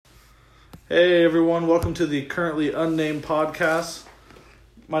Hey everyone, welcome to the currently unnamed podcast.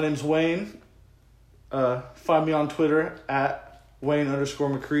 My name's Wayne. Find me on Twitter at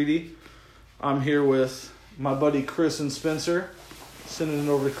Wayne_McCready. I'm here with my buddy Chris and Spencer. Sending it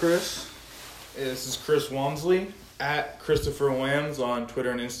over to Chris. Hey, this is Chris Walmsley at Christopher Wams on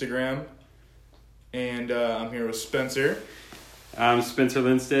Twitter and Instagram. And I'm here with Spencer. I'm Spencer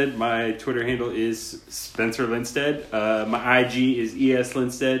Lindstead. My Twitter handle is Spencer Lindstead. My IG is ES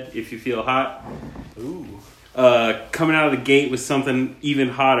Lindstead if you feel hot. Ooh. Coming out of the gate with something even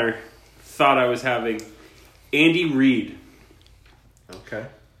hotter. Thought I was having Andy Reid. Okay.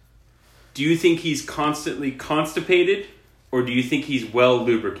 Do you think he's constantly constipated or do you think he's well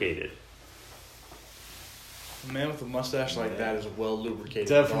lubricated? A man with a mustache like that is well lubricated.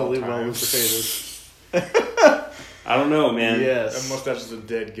 Definitely at all well times. lubricated. I don't know, man. That Yes. mustache is a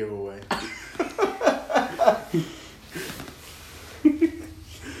dead giveaway.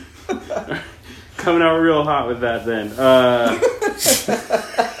 Coming out real hot with that then.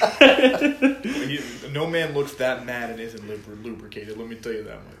 No man looks that mad and isn't lubricated, let me tell you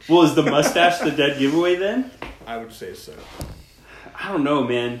that much. Well, is the mustache the dead giveaway then? I would say so. I don't know,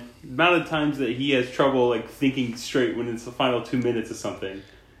 man. The amount of times that he has trouble like thinking straight when it's the final 2 minutes of something.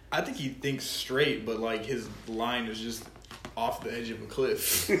 I think he thinks straight, but like his line is just off the edge of a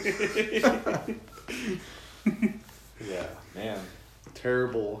cliff. Yeah, man.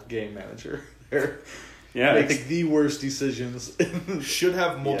 Terrible game manager. Yeah, I Makes think the worst decisions. Should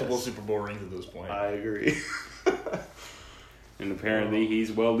have multiple Yes. Super Bowl rings at this point. I agree. and apparently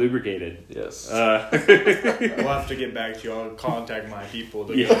he's well lubricated. Yes. We'll have to get back to you. I'll contact my people,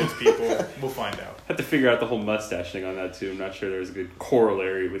 the Giants people. We'll find out. Have to figure out the whole mustache thing on that too. I'm not sure there's a good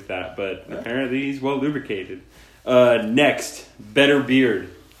corollary with that, but apparently he's well lubricated. Next, better beard.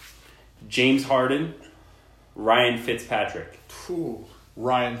 James Harden, Ryan Fitzpatrick. Ooh.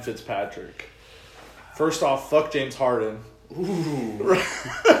 Ryan Fitzpatrick. First off, fuck James Harden. Ooh.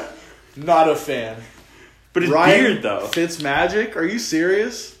 Not a fan. But his Ryan beard though. Fitzmagic? Are you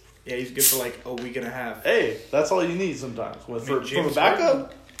serious? Yeah, he's good for like a week and a half. Hey, that's all you need sometimes. From a James backup? Harden,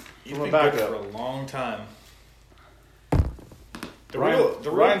 he's From a been backup. good for a long time.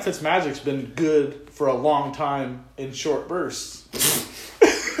 Ryan Fitzmagic's been good for a long time in short bursts.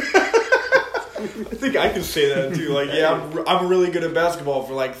 I think I can say that too. Like, yeah, I'm really good at basketball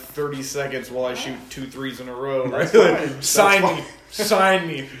for like 30 seconds while I shoot 2 threes in a row. Right? That's fine. Sign me. Sign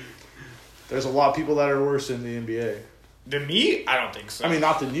me. There's a lot of people that are worse in the NBA. To me, I don't think so. I mean,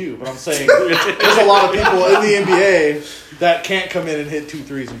 not than you, but I'm saying there's a lot of people in the NBA that can't come in and hit 2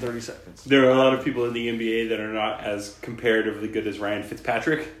 threes in 30 seconds. There are a lot of people in the NBA that are not as comparatively good as Ryan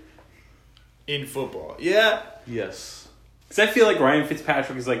Fitzpatrick. in football. Yeah. Yes. Because I feel like Ryan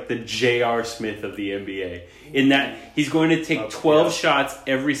Fitzpatrick is like the J.R. Smith of the NBA. In that he's going to take 12 shots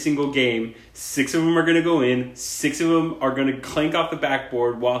every single game. 6 of them are going to go in. 6 of them are going to clank off the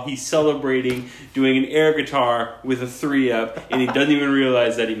backboard while he's celebrating, doing an air guitar with a 3-up, and he doesn't even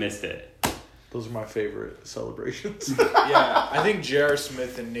realize that he missed it. Those are my favorite celebrations. Yeah. I think J.R.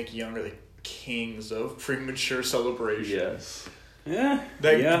 Smith and Nick Young are the kings of premature celebration. Yes. Yeah.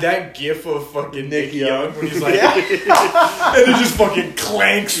 That gif of fucking Nick Nick Young when he's like, Yeah. and it just fucking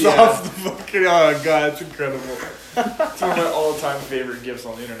clanks Yeah. off the fucking, oh god, it's incredible. It's one of my all-time favorite gifs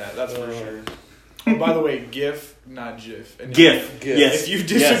on the internet, that's for sure. Oh, by the way, GIF, not GIF. And GIF. GIF. Yes. If you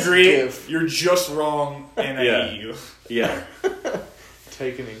disagree, GIF. you're just wrong, and I Yeah. hate you. Yeah.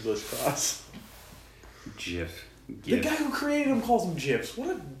 Take an English class. GIF. The guy who created him calls them GIFs. What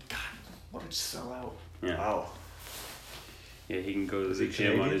a sellout. Yeah. Wow. Yeah, he can go to Is the he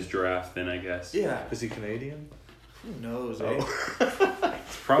gym on Canadian? his giraffe then, I guess. Yeah. Is he Canadian? Who knows, Oh.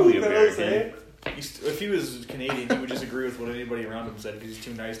 It's probably Who knows, American. If he was Canadian, he would just agree with what anybody around him said because he's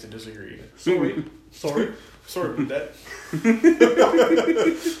too nice to disagree. Sorry. Sorry. Sorry about that.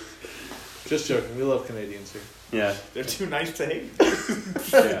 Just joking. We love Canadians here. Yeah. They're too nice to hate.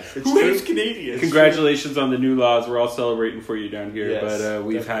 Yeah. It's Who true. hates Canadians? Congratulations on the new laws. We're all celebrating for you down here, Yes, but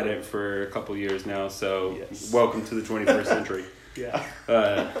we've had definitely. it for a couple years now, so Yes. welcome to the 21st century. Yeah.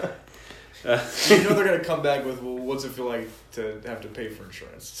 You know they're gonna come back with, well, what's it feel like to have to pay for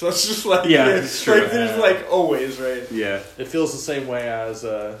insurance? So it's just like, Yeah, it's it's true. like there's like always, right? Yeah. It feels the same way as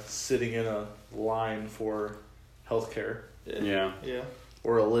sitting in a line for healthcare. Yeah. Yeah.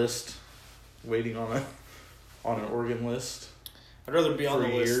 Or a list, waiting on an organ list. I'd rather be on For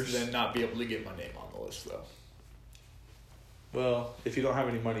the list years. than not be able to get my name on the list, though. Well, if you don't have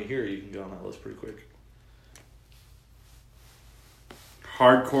any money here, you can get on that list pretty quick.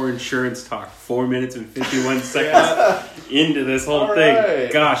 Hardcore insurance talk. 4 minutes and 51 seconds into this whole All thing.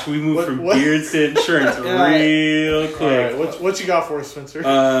 right. Gosh, we moved from what- beards to insurance Yeah. real All quick. right, what you got for us, Spencer?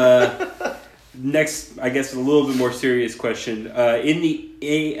 Next, I guess a little bit more serious question. In the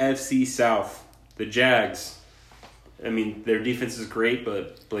AFC South, the Jags, I mean, their defense is great,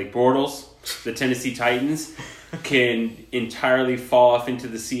 but Blake Bortles, the Tennessee Titans, can entirely fall off into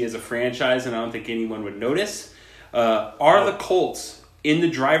the sea as a franchise, and I don't think anyone would notice. Are the Colts in the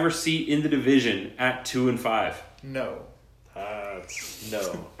driver's seat in the division at 2-5? No.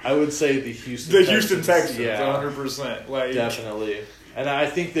 No. I would say the Houston Texans, yeah, 100%. Like, definitely. And I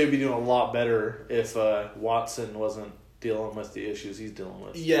think they'd be doing a lot better if Watson wasn't dealing with the issues he's dealing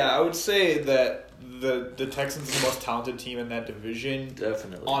with. Yeah, I would say that the Texans are the most talented team in that division.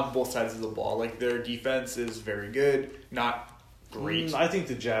 Definitely. On both sides of the ball. Like, their defense is very good. Not great. I think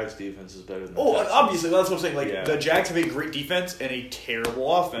the Jags defense is better than the Texans. Texans. Obviously, that's what I'm saying. Like, the Jags have a great defense and a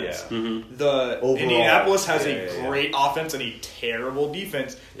terrible offense. Yeah. Mm-hmm. The Overall, Indianapolis has a great offense and a terrible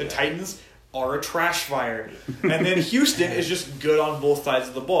defense. The Yeah. Titans are a trash fire. And then Houston is just good on both sides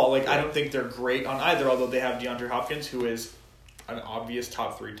of the ball. Like, I don't think they're great on either, although they have DeAndre Hopkins, who is an obvious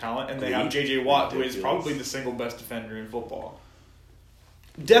top 3 talent, and they have J.J. Watt, who is probably the single best defender in football.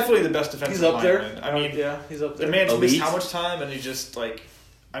 Definitely the best defensive He's up there. lineman. I mean, yeah, he's up there. the man's Elite. missed how much time, and he's just like,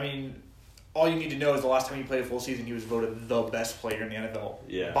 I mean, all you need to know is the last time he played a full season, he was voted the best player in the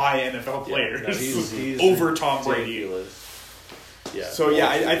NFL by NFL players. Yeah, no, he's over Tom Brady. ridiculous. Yeah. So yeah,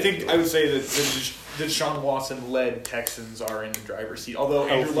 I think I would say that the Deshaun Watson-led Texans are in the driver's seat. Although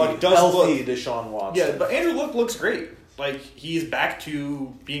Andrew Luck does healthy look, Deshaun Watson. yeah, but Andrew Luck looks great. Like, he's back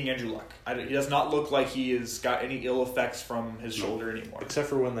to being Andrew Luck. He does not look like he has got any ill effects from his shoulder anymore. Except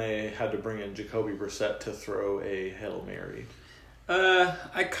for when they had to bring in Jacoby Brissett to throw a Hail Mary.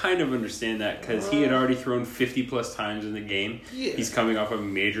 I kind of understand that because he had already thrown 50-plus times in the game. Yeah. He's coming off a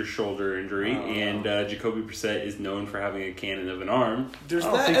major shoulder injury, and Jacoby Brissett is known for having a cannon of an arm. There's I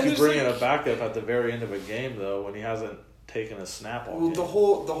don't that, think and you there's bring in like, a backup at the very end of a game, though, when he hasn't taken a snap all game. the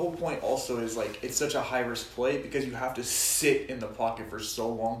whole point also is like it's such a high risk play because you have to sit in the pocket for so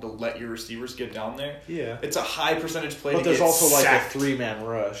long to let your receivers get down there. Yeah. It's a high percentage play. But to there's get also sacked. like a 3-man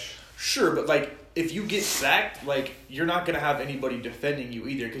rush. Sure, but like if you get sacked, like you're not gonna have anybody defending you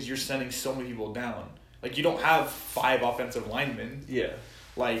either because you're sending so many people down. Like you don't have 5 offensive linemen. Yeah.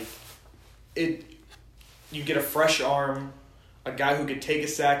 Like you get a fresh arm, a guy who could take a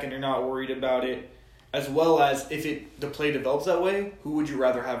sack and you're not worried about it. As well as if the play develops that way, who would you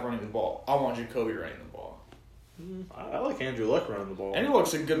rather have running the ball? I want Jacoby running the ball. I like Andrew Luck running the ball. Andrew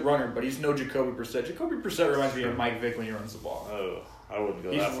Luck's a good runner, but he's no Jacoby Brissett. Jacoby Brissett reminds me of Mike Vick when he runs the ball. Oh, I wouldn't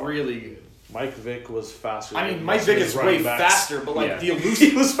go He's that far. really good. Mike Vick was faster. I mean, than Mike most Vick of is his way running backs. faster, but like Yeah. the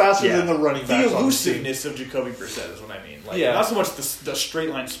He was faster Yeah. than the running the backs on the team. elusiveness of Jacoby Brissett is what I mean. Like Yeah. not so much the straight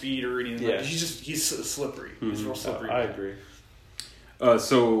line speed or anything. Yeah. Like, he's slippery. He's real slippery. I agree.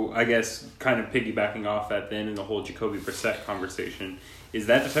 So I guess kind of piggybacking off that then in the whole Jacoby Brissett conversation, is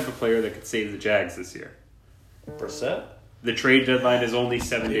that the type of player that could save the Jags this year? Brissett? The trade deadline is only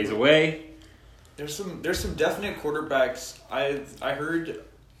 7 days away. There's some definite quarterbacks. I heard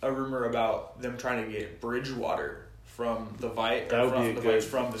a rumor about them trying to get Bridgewater from the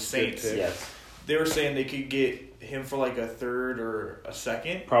from the Saints. pick. Yes. They were saying they could get him for like a third or a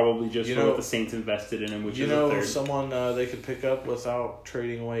second. Probably just You for know- what the Saints invested in him, which You is know a third. someone they could pick up without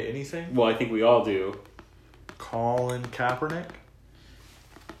trading away anything? Well, I think we all do. Colin Kaepernick?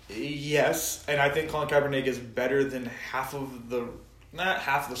 Yes, and I think Colin Kaepernick is better than not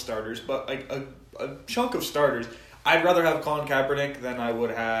half the starters, but like a chunk of starters. I'd rather have Colin Kaepernick than I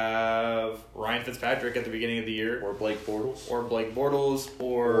would have Ryan Fitzpatrick at the beginning of the year, Or Blake Bortles? or Blake Bortles,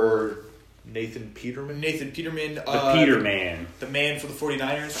 or Nathan Peterman? Nathan Peterman. The Peter Man. The man for the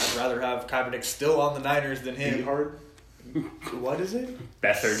 49ers. I'd rather have Kaepernick still on the Niners than him. Beathard? What is it?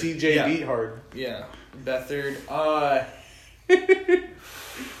 Bethard. CJ Yeah. Beathard. Yeah, Bethard.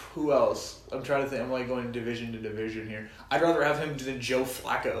 Who else? I'm trying to think. I'm like going division to division here. I'd rather have him than Joe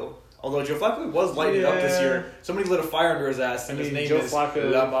Flacco. Although Joe Flacco was lighting up this Yeah. year. Somebody lit a fire under his ass, and his name Joe is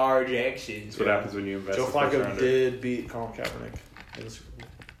Flacco- Lamar Jackson. That's what happens when you invest Joe in first Flacco rounder. did beat Colin Kaepernick in the Super Bowl.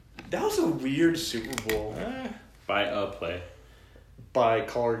 That was a weird Super Bowl. By a play. By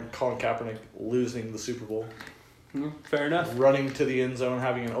Colin Kaepernick losing the Super Bowl. Fair enough. Running to the end zone,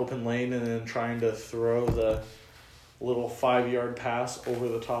 having an open lane, and then trying to throw the little 5-yard pass over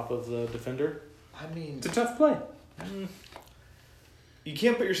the top of the defender. I mean, It's a tough play. you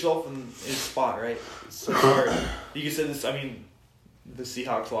can't put yourself in his spot, right? It's so hard. You can say this. I mean, the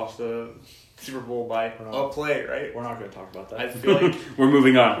Seahawks lost the Super Bowl by a play, right? We're not going to talk about that. I feel like We're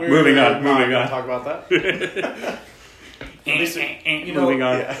moving on. We're moving not on. Moving gonna on. talk about that. you know, Moving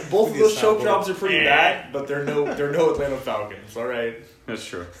on. Yeah. both of those choke Soundboard. jobs are pretty bad, but they're no Atlanta Falcons. All right. That's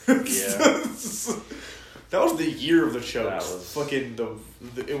true. Yeah. That was the year of the chokes. That was fucking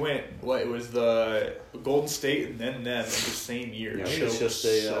it went what? It was the Golden State and then them in the same year. I think Choked it's just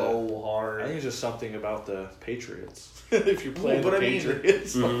so hard. I think it's just something about the Patriots. If you're playing Well, the but I mean,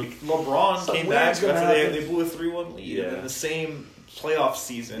 Patriots, like, LeBron Something came back weird's gonna after happen. they blew a 3-1 lead, Yeah. and then the same playoff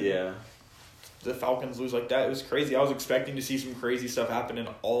season, yeah, the Falcons lose like that. It was crazy. I was expecting to see some crazy stuff happen in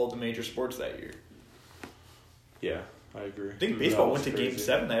all the major sports that year. yeah, I agree. I think That baseball was went to crazy. Game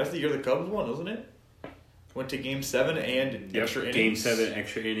 7. That was the year the Cubs won, wasn't it? Went to Game 7 and extra innings. Game 7,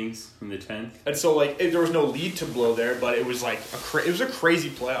 extra innings in the 10th. And so, like, there was no lead to blow there, but it was like it was a crazy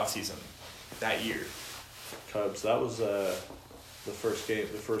playoff season that year. Cubs. That was the first game,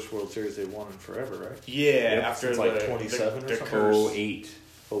 the first World Series they won in forever, right? Yeah, Yep, after since, the like, 27 or the something. curse. 08.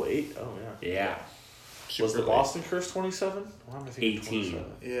 08? Oh yeah. Yeah. Was Super the late. Boston curse 27? Why am I thinking 18. 27?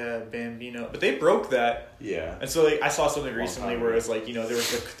 Yeah, Bambino. But they broke that. Yeah. And so, like, I saw something recently time where ago. it's like, you know,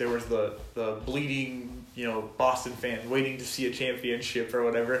 there was the bleeding, you know, Boston fan waiting to see a championship or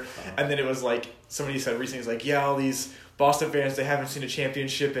whatever, and then it was like somebody said recently, it's like, yeah, all these Boston fans, they haven't seen a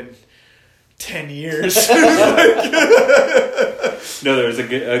championship in 10 years. No, there was a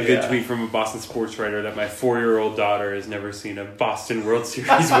good Yeah. tweet from a Boston sports writer that my 4-year-old daughter has never seen a Boston World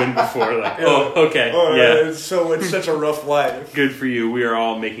Series win before. Like, oh, okay, Oh, yeah, so it's such a rough life. good for you. We are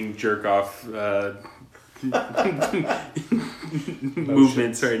all making jerk off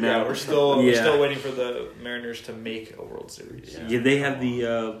movements right now. Yeah, we're still Yeah. waiting for the Mariners to make a World Series. Yeah, they have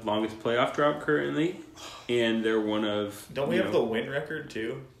the longest playoff drought currently, and they're one of Don't we have the win record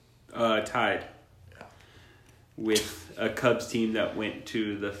too? tied with a Cubs team that went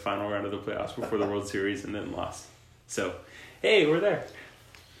to the final round of the playoffs before the World Series and then lost. So, hey, we're there.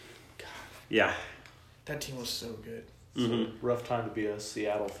 God, Yeah. that team was so good. Rough time to be a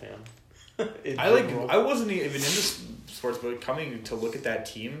Seattle fan. In I general. I wasn't even into sports, but coming to look at that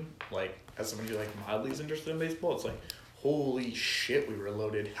team, like as somebody who like mildly is interested in baseball, it's like, holy shit, we were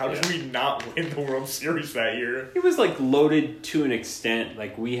loaded. How did we not win the World Series that year? It was like loaded to an extent.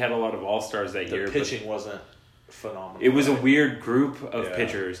 Like we had a lot of all-stars that year. the but pitching wasn't phenomenal. it was a right? weird group of Yeah.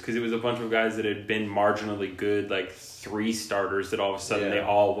 pitchers because it was a bunch of guys that had been marginally good, like 3 starters that all of a sudden Yeah. they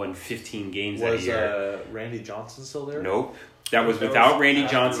all won 15 games that Was year. Randy Johnson still there? Nope. That was That without was Randy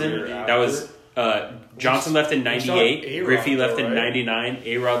after Johnson. or That was Johnson left in we saw 98, A-Rod Griffey left though, in right? 99,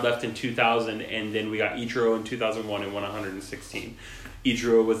 A-Rod left in 2000, and then we got Ichiro in 2001 and won 116.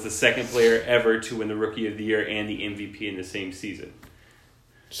 Ichiro was the second player ever to win the Rookie of the Year and the MVP in the same season.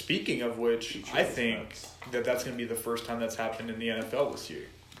 Speaking of which, I think that's going to be the first time that's happened in the NFL this year.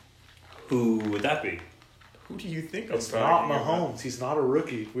 Who would that be? Who do you think It's I'm not talking about? Mahomes. He's not a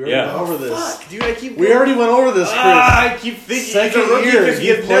rookie. We already Yeah. went over this. Fuck, dude, I keep. We already went over this, Chris. I keep thinking Second he's a rookie year, because he he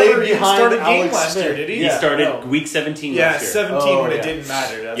had played never even behind started a game Alex last year, Smith. did he? He Yeah, started no. week 17 Yeah, last year. 17 when Oh, it yeah. didn't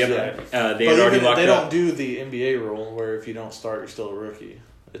matter. That's Yep. right. They had already locked they up. don't do the NBA rule where if you don't start, you're still a rookie.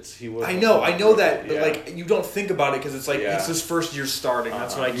 He was. I know that, but Yeah. like you don't think about it because it's like Yeah. it's his first year starting.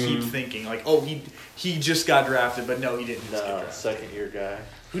 That's what I keep thinking. Like, oh, he just got drafted, but no, he didn't just get No, drafted. second year guy.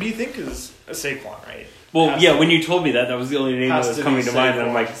 Who do you think is a Saquon? Right? Well, Has yeah, to- when you told me that was the only name that has was to coming be to mind, and I'm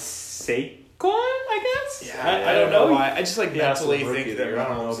Saquon. like, Saquon, I guess? Yeah, I don't know why. I just like He has to mentally be rookie think of that the year. I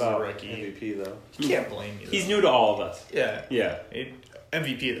don't know Mahomes is a about rookie. MVP though. You can't blame me. He's though. new to all of us. Yeah. Yeah.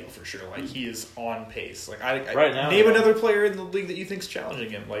 MVP though for sure. Like he is on pace. Like I Right now, name yeah. another player in the league that you think's challenging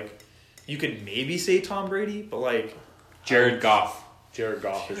him. Like you could maybe say Tom Brady, but like Jared Goff. Jared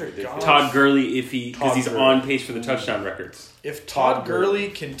Goff is Jared ridiculous. Goff. Todd Gurley, because Todd he's Gurley. on pace for the touchdown records. if Todd Todd Gurley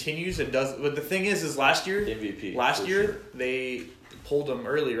continues and does, but the thing is last year MVP. last for year sure. they pulled him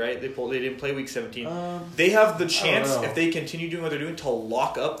early, right? They didn't play week 17. Um, They have the chance, know. if they continue doing what they're doing, to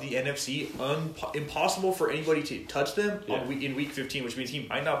lock up the NFC. Impossible for anybody to touch them Yeah. in week 15, which means he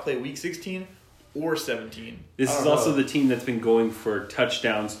might not play week 16 or 17. This I is don't also know. the team that's been going for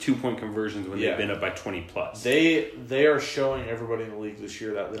touchdowns, 2-point conversions when Yeah. they've been up by 20 plus. They are showing everybody in the league this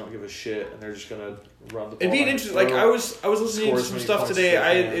year that they don't give a shit and they're just gonna run the ball. It'd be an and interesting. Like throw. I was listening score to as some many stuff points today. as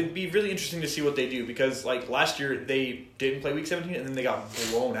they can. It'd be really interesting to see what they do because like last year they didn't play week 17 and then they got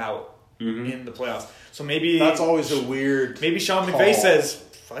blown out in the playoffs. So maybe That's always a weird. maybe Sean call. McVay says,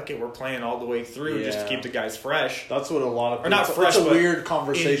 "Fuck it, we're playing all the way through just to Yeah. keep the guys fresh." That's what a lot of Or not it's fresh, a but weird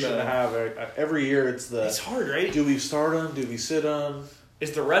conversation in the- to have. Every year it's It's hard, right? do we start them? Do we sit them?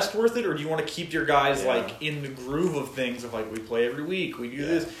 Is the rest worth it, or do you want to keep your guys Yeah. like in the groove of things of like we play every week, we do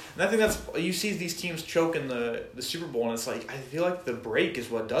this, and I think that's you see these teams choke in the Super Bowl, and it's like I feel like the break is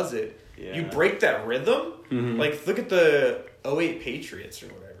what does it. Yeah. You break that rhythm, Mhm. like look at the 08 Patriots or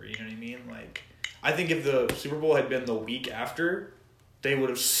whatever. You know what I mean? Like I think if the Super Bowl had been the week after, they would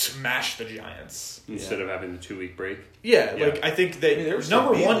have smashed the Giants. Instead of having the 2-week break. Yeah, Yeah. like I think that I mean, they were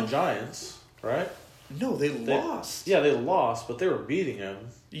number beating one. the Giants, right? No, they lost. Yeah, they lost, but they were beating him.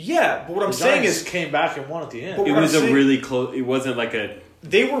 Yeah, but what I'm The saying Giants is came back and won at the end. But It what was I'm a saying- really close. It wasn't like a.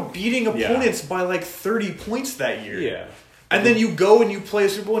 they were beating opponents by like 30 points that year. Yeah. And then you go and you play a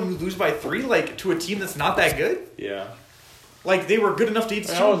Super Bowl and you lose by 3, like, to a team that's not that good? Yeah. Like, they were good enough to eat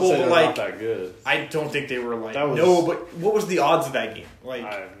the I Super wouldn't Bowl, say but, they're like, not that good. I don't think they were, like, That was- no, but what was the odds of that game? Like,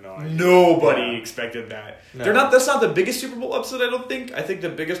 I have no idea. nobody Yeah. expected that. No. That's not the biggest Super Bowl upset, I don't think. I think the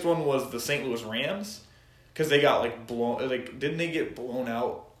biggest one was the St. Louis Rams. Because they got, like, blown, like, didn't they get blown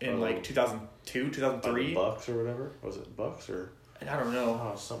out in, like, 2002, By the 2003? Bucks or whatever. Was it Bucks or I don't know.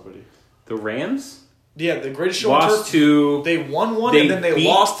 oh somebody? The Rams Yeah, the greatest show on lost turf. to. They won one, They and then they beat-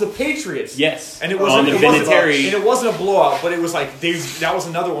 lost to the Patriots. Yes. And it on wasn't the it wasn't- Vinatieri. and it wasn't a blowout, but it was like that was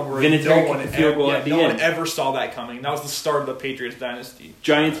another one where Vinatieri no one kicked the field goal ever, at the no one end. ever saw that coming. That was the start of the Patriots dynasty.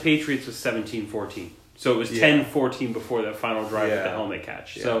 Giants Patriots was 17-14. So it was Yeah. 10-14 before that final drive with the Yeah. helmet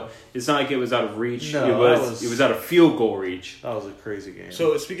catch. Yeah. So it's not like it was out of reach. No, it was out of field goal reach. That was a crazy game.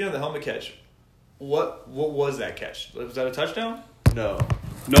 So speaking of the helmet catch, what was that catch? Was that a touchdown? no,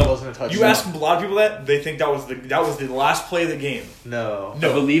 No. it wasn't a touchdown. You ask a lot of people that they think that was the last play of the game. No. No.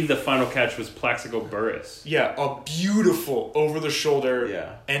 I believe the final catch was Plaxico Burress. Yeah, a beautiful over the shoulder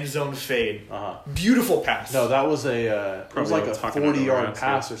Yeah. end zone fade. Uh-huh. Beautiful pass. No, that was a it was Probably like a talking about the 40-yard Rams,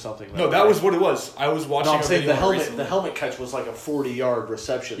 pass or something. no, that was what it was. I was watching. No, I'm a saying video the on it helmet. recently. The helmet catch was like a 40-yard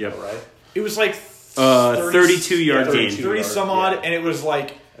reception, Yep. though, right? It was like 32-yard yeah, gain. 30 some odd, yeah. and it was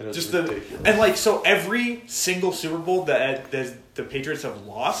like It was just ridiculous. and like so every single Super Bowl that the Patriots have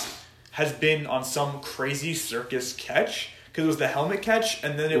lost has been on some crazy circus catch because it was the helmet catch,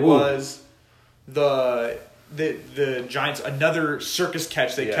 and then it Ooh. was the Giants another circus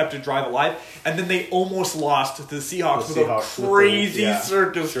catch they Yeah. kept a drive alive, and then they almost lost to the Seahawks, The Seahawks with with a crazy the- yeah.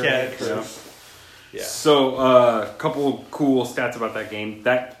 circus Sure, catch. sure. Yeah. Yeah. So a couple cool stats about that game.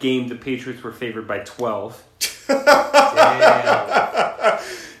 That game, the Patriots were favored by 12.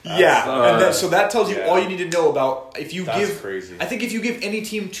 Damn. So that tells you yeah. all you need to know about if you That's give. crazy. I think if you give any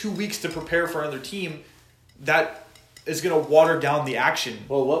team 2 weeks to prepare for another team, that is going to water down the action.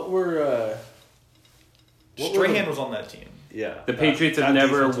 Well, what were Strahan was on that team. Yeah. The that- Patriots that have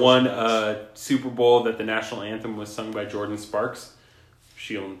never defense was won nuts. a Super Bowl that the national anthem was sung by Jordan Sparks.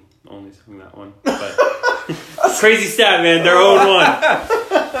 She only sung that one. But crazy stat, man. They're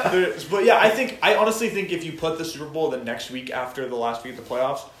 0-1. But yeah, I honestly think if you put the Super Bowl the next week after the last week of the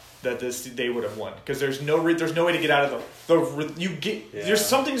playoffs, that they would have won because there's no way to get out of Yeah. there's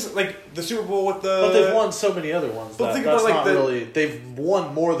something like the Super Bowl with the. But they've won so many other ones. But That, think that's about, like, not the- really. They've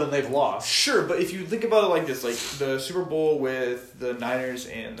won more than they've lost. Sure, but if you think about it like this, like the Super Bowl with the Niners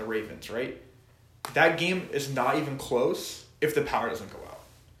and the Ravens, right? That game is not even close if the power doesn't go out.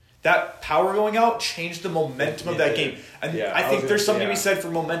 That power going out changed the momentum of that game. And Yeah, I I think was there's gonna- something to be yeah. said for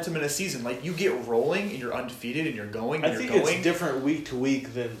momentum in a season. Like, you get rolling and you're undefeated and you're going and I think you're going. it's different week to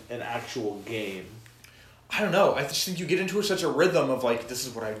week than an actual game. I don't know. I just think you get into such a rhythm of, like, this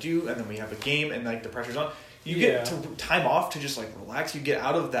is what I do, and then we have a game, and, like, the pressure's on. You get to time off to just, like, relax. You get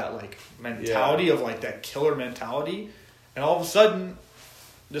out of that, like, mentality of, like, that killer mentality, and all of a sudden,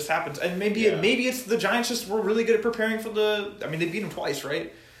 this happens. And maybe it's the Giants just were really good at preparing for the... I mean, they beat them twice,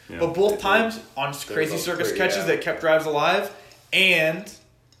 right? Yeah. But both times on crazy both circus great, catches yeah. that kept drives alive, and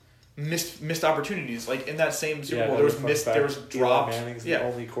missed opportunities. Like, in that same Super Bowl, there was dropped... Manning's the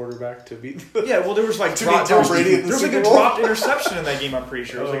only quarterback to beat. Yeah, well, there was like To beat Tom there was Brady in the like Super a Bowl? dropped interception in that game. I'm pretty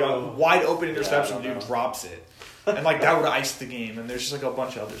sure it was like a Oh. wide open interception. I The don't dude know. drops it, and like that would have iced the game. And there's just like a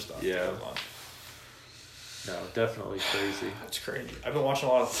bunch of other stuff. Yeah. that goes on. No, definitely crazy. That's crazy. I've been watching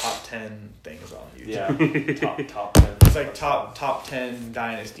a lot of top 10 things on YouTube. Yeah, top 10. It's like top 10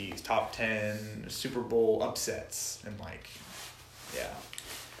 dynasties, top 10 Super Bowl upsets, and like, yeah.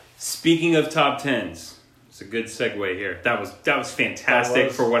 Speaking of top 10s, it's a good segue here. That was fantastic That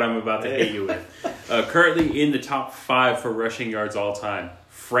was. for what I'm about to hit you with. Currently in the top 5 for rushing yards all time,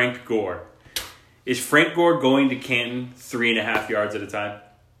 Frank Gore. Is Frank Gore going to Canton 3.5 yards at a time?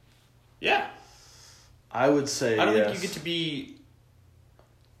 Yeah. I would say I don't yes. think you get to be.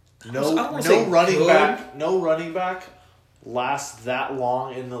 I No, don't wanna say no running good. back. No running back lasts that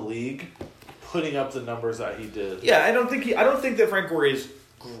long in the league, putting up the numbers that he did. Yeah, I don't think that Frank Gore is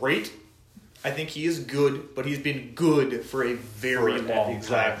great. I think he is good, but he's been good for a very long time.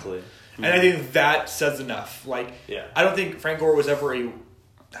 Exactly. And I think that says enough. Like, Yeah. I don't think Frank Gore was ever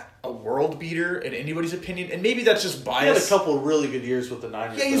a world beater in anybody's opinion, and maybe that's just He had a bias. couple really good years with the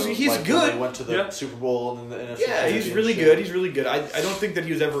Niners. Yeah, he's though, like good. When they went to the Yeah. Super Bowl and then the NFC. Yeah, he's really Championship. good. He's really good. I don't think that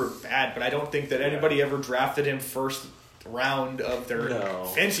he was ever bad, but I don't think that anybody ever drafted him first round of their No.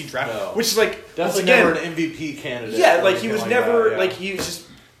 fantasy draft, No. which is like once Definitely again, never an MVP candidate. yeah, or like he anything was like never that, yeah. like he was just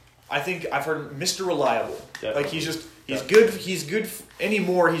I think I've heard Mr. Reliable. Definitely. Like he's good. He's good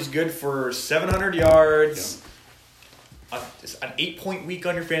anymore. He's good for 700 yards. Yeah. An 8-point week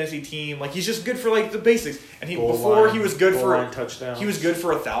on your fantasy team. Like he's just good for like the basics. And he was good for touchdowns. He was good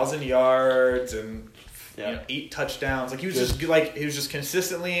for 1,000 yards and 8 touchdowns. Like he was just good, like he was just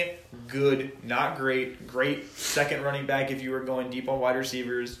consistently good, not great. Great second running back if you were going deep on wide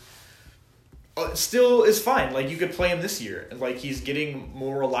receivers. Still is fine. Like you could play him this year. Like he's getting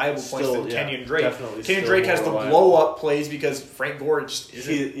more reliable points than Kenyon Drake. Kenyon Drake has the blow up plays because Frank Gore just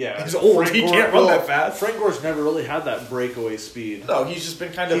isn't. He's old. He can't run that fast. Frank Gore's never really had that breakaway speed. No, he's just been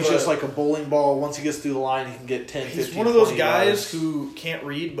He's just like a bowling ball. Once he gets through the line, he can get 10, 15, He's one of those 20 guys yards. who can't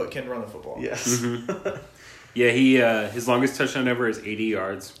read but can run the football. Yes. Mm-hmm. Yeah, he his longest touchdown ever is 80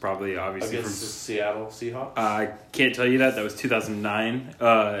 yards, probably obviously Against the Seattle Seahawks? I can't tell you that. That was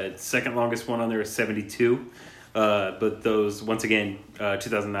 2009. Second longest one on there is 72. But those, once again,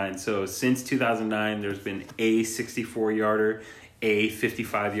 2009. So since 2009, there's been a 64-yarder, a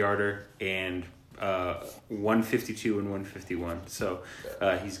 55-yarder, and 152 and 151. So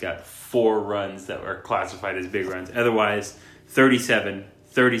he's got 4 runs that are classified as big runs. Otherwise, 37,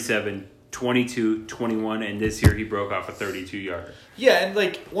 22, 21, and this year he broke off a 32-yarder. Yeah, and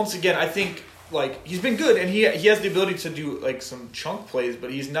like once again, I think like he's been good, and he has the ability to do like some chunk plays, but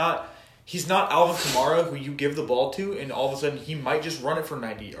he's not Alvin Kamara who you give the ball to, and all of a sudden he might just run it for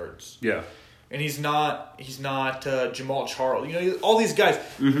 90 yards. Yeah, and he's not Jamal Charles. You know, all these guys.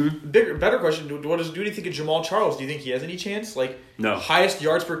 Mm-hmm. Better question: do you think of Jamal Charles? Do you think he has any chance? Like no, highest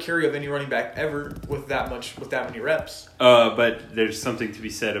yards per carry of any running back ever with that many reps. But there's something to be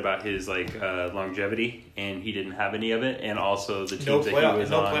said about his longevity, and he didn't have any of it, and also the teams that he was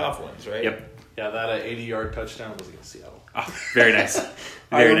on. No playoff wins, right? Yep. Yeah, that 80-yard touchdown was against Seattle. Oh, very nice.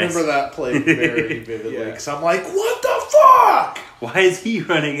 I remember that play very vividly because I'm like, what the fuck? Why is he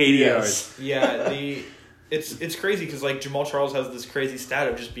running 80 yards? Yeah, it's crazy because like Jamal Charles has this crazy stat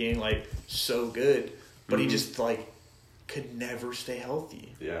of just being like so good, but he just like could never stay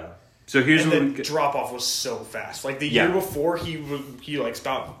healthy. Yeah. So here's the drop off was so fast. Like the year before he like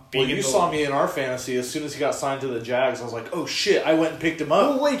stopped being. Well, you saw me in our fantasy as soon as he got signed to the Jags. I was like, oh shit! I went and picked him up.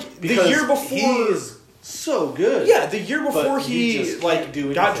 Well, like the year before, he is so good. Yeah, the year before he like got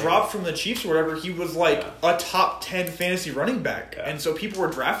anything. dropped from the Chiefs or whatever, he was like a top 10 fantasy running back, and so people were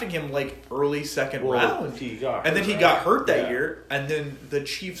drafting him like early second round. He got and then he got hurt that year, and then the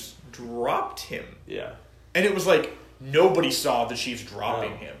Chiefs dropped him. Yeah, and it was like nobody saw the Chiefs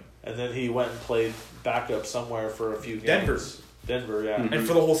dropping him. And then he went and played backup somewhere for a few games. Denver, yeah. Mm-hmm. And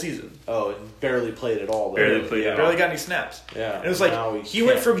for the whole season. Oh, and barely played at all. Barely played at all. Barely got any snaps. Yeah. And it was like he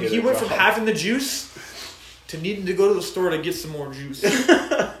went from having the juice to needing to go to the store to get some more juice.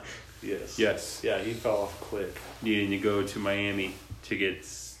 Yes. Yeah, he fell off quick. Needing to go to Miami to get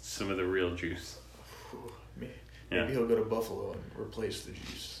some of the real juice. Maybe he'll go to Buffalo and replace the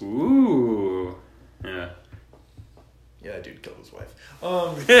juice. Ooh. Yeah. Yeah, that dude killed his wife.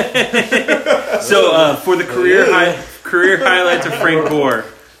 So for the career highlights of Frank Gore,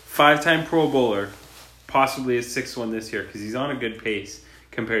 5-time Pro Bowler, possibly a 6th one this year because he's on a good pace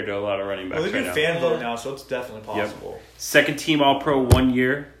compared to a lot of running backs right now. Well, they do fan vote now, so it's definitely possible. Yep. 2nd team All-Pro 1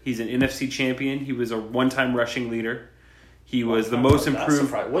 year. He's an NFC champion. He was a 1-time rushing leader. He was the most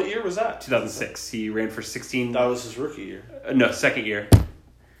improved. What year was that? 2006. He ran for 16. That was his rookie year. No, second year.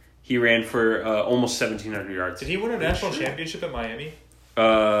 He ran for almost 1,700 yards. Did he win a national championship at Miami?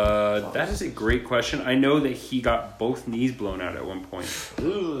 That is a great question. I know that he got both knees blown out at one point.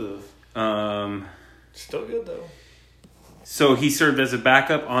 Ooh. Still good, though. So he served as a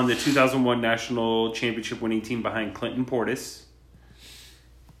backup on the 2001 national championship winning team behind Clinton Portis.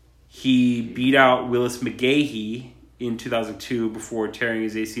 He beat out Willis McGahee in 2002 before tearing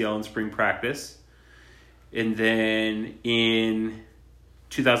his ACL in spring practice. And then in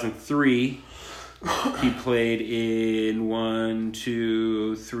 2003, he played in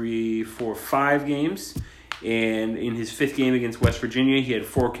 5 games. And in his 5th game against West Virginia, he had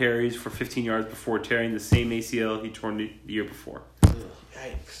 4 carries for 15 yards before tearing the same ACL he torn the year before.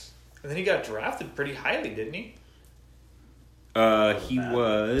 Yikes. And then he got drafted pretty highly, didn't he? He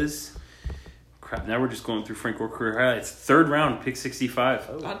was... Crap, now we're just going through Frank Gore career highlights. 3rd round, pick 65.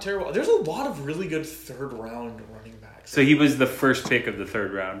 Oh. Not terrible. There's a lot of really good 3rd round running backs. So he was the first pick of the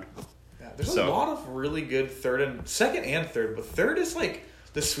 3rd round. Yeah, there's a lot of really good 2nd and 3rd, but 3rd is like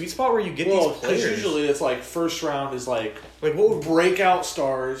the sweet spot where you get these players. Usually it's like 1st round is like what would breakout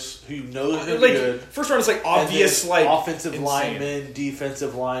stars who you know they're like good. 1st round is like obvious, like offensive insane. linemen,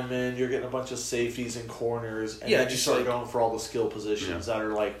 defensive linemen. You're getting a bunch of safeties and corners, and then you start going for all the skill positions that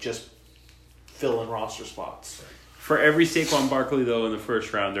are like just filling roster spots. For every Saquon Barkley, though, in the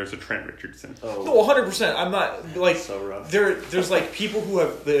first round, there's a Trent Richardson. No, 100%. I'm not like So rough. There's like people who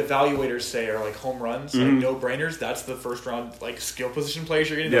have the evaluators say are like home runs, like no brainers. That's the first round like skill position players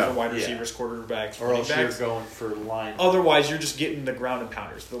you're getting. Those are wide receivers, quarterbacks, or running else backs. you're going for line. Otherwise, you're just getting the ground and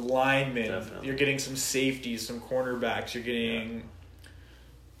pounders, the linemen. Definitely. You're getting some safeties, some cornerbacks. You're getting.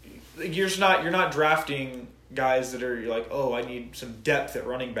 You're not drafting guys that are you're like, oh, I need some depth at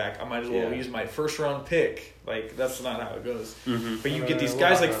running back. I might as well use my first round pick. Like that's not how it goes. But you get these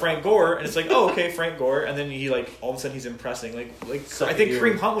guys like Frank Gore, and it's like, oh, okay, Frank Gore, and then he like all of a sudden he's impressing. Like I think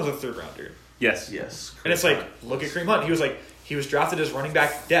Kareem Hunt was a third rounder. Yes. And it's like, look at Kareem Hunt. He was drafted as running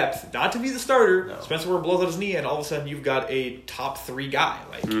back depth, not to be the starter. No. Spencer Ware blows out his knee, and all of a sudden you've got a top 3 guy.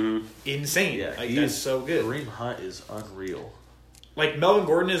 Like insane. Yeah, like that's so good. Kareem Hunt is unreal. Like Melvin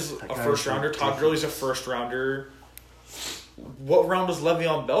Gordon is That a guy first is rounder. Todd Gurley's a first rounder. What round was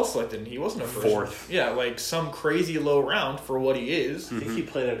Le'Veon Bell selected? He wasn't a first. Fourth. Yeah, like some crazy low round for what he is. I think he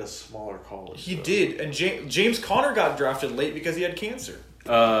played at a smaller college. He did, and James Conner got drafted late because he had cancer.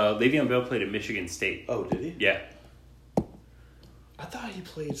 Le'Veon Bell played at Michigan State. Oh, did he? Yeah. I thought he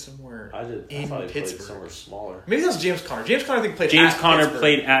played somewhere I in thought he played Pittsburgh. somewhere smaller. Maybe that's James Conner. James Conner, I think, played James at Conner Pittsburgh.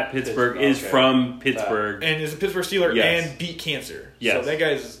 played at Pittsburgh, Pittsburgh, is okay. from Pittsburgh. And is a Pittsburgh Steeler Yes. and beat cancer. Yes. So that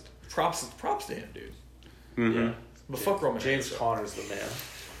guy's props to him, dude. Yeah. But fuck Roman. James Reigns, Conner's the man.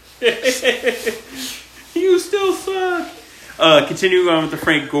 You still suck. Continuing on with the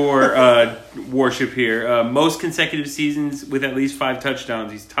Frank Gore worship here. Most consecutive seasons with at least 5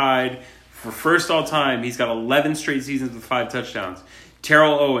 touchdowns. He's tied for first all time. He's got 11 straight seasons with 5 touchdowns.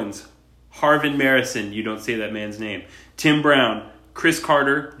 Terrell Owens, Harvin Marison, you don't say that man's name, Tim Brown, Chris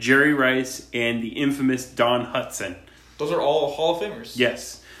Carter, Jerry Rice, and the infamous Don Hutson. Those are all Hall of Famers.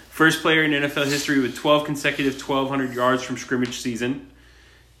 Yes. First player in NFL history with 12 consecutive 1,200 yards from scrimmage season.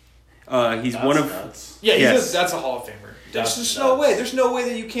 He's That's one of... nuts. Yeah, Yes. that's a Hall of Famer. There's That's just nuts. no way. There's no way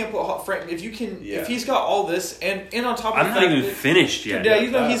that you can't put Frank. If you can, if he's got all this, and on top of I'm the not fact even that- finished yet. Yeah,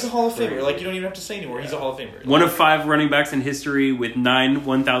 you know he's a That's Hall of Famer. crazy. Like you don't even have to say anymore. He's a Hall of Famer. One of 5 running backs in history with 9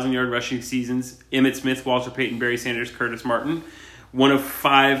 1,000-yard rushing seasons. Emmitt Smith, Walter Payton, Barry Sanders, Curtis Martin. One of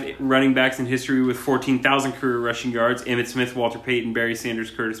 5 running backs in history with 14,000 career rushing yards. Emmitt Smith, Walter Payton, Barry Sanders,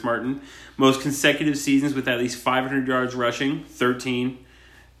 Curtis Martin. Most consecutive seasons with at least 500 yards rushing, 13.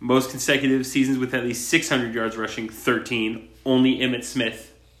 Most consecutive seasons with at least 600 yards rushing, 13. Only Emmitt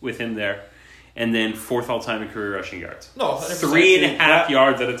Smith with him there. And then 4th all-time in career rushing yards. No, 100%. 3.5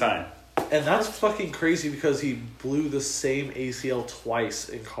 yards at a time. And that's fucking crazy because he blew the same ACL twice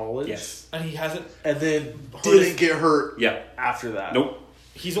in college. Yes. And he hasn't. And then his- didn't get hurt Yeah. after that. Nope.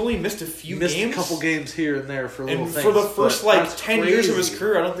 He's only missed a few Missed games. a couple games here and there for little And things. for the first but like that's 10 years of his crazy.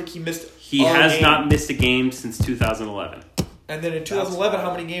 career, I don't think he missed. He a has game. not missed a game since 2011. And then in 2011, how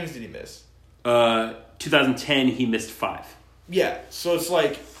wild. many games did he miss? 2010, he missed 5. Yeah, so it's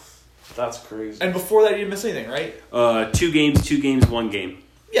like, That's crazy. and before that, he didn't miss anything, right? 2 games, 1 game.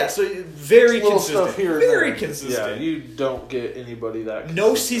 Yeah, so very Little consistent. stuff here and Very there. consistent. Yeah, you don't get anybody that No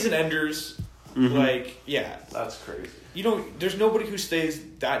consistent. season enders. Mm-hmm. Like, yeah, That's crazy. you don't. There's nobody who stays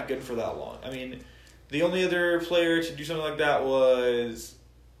that good for that long. I mean, the only other player to do something like that was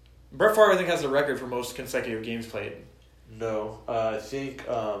Brett Favre. I think has the record for most consecutive games played. No, I think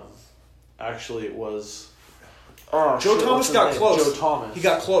actually it was Joe Thomas got close. Joe Thomas. He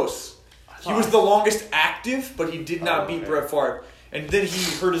got close. He was the longest active, but he did not beat okay. Brett Favre. And then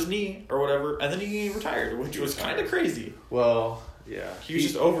he hurt his knee or whatever, and then he retired, which was kind of crazy. Well, yeah. He was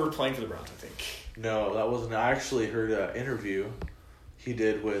just over playing for the Browns, I think. No, that wasn't. I actually heard an interview he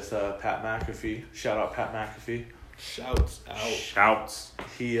did with Pat McAfee. Shout out Pat McAfee. Shouts out. Shouts.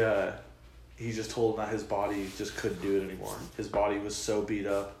 He just told him that his body just couldn't do it anymore. His body was so beat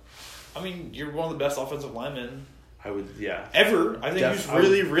up. I mean, you're one of the best offensive linemen Yeah. ever. I think he's I would-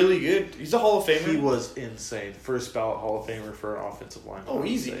 really, really good. He's a Hall of Famer. He was insane. First ballot Hall of Famer for an offensive lineman. Oh, I would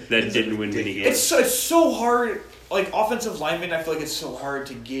easy. say. That It's didn't win many ridiculous. games. It's so hard. Like offensive linemen, I feel like it's so hard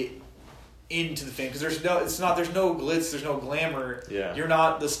to get into the thing because there's no glitz, there's no glamour. Yeah. You're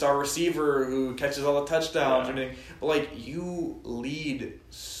not the star receiver who catches all the touchdowns Yeah. or anything. But like you lead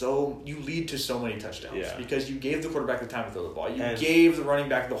to so many touchdowns Yeah. because you gave the quarterback the time to throw the ball. You And- gave the running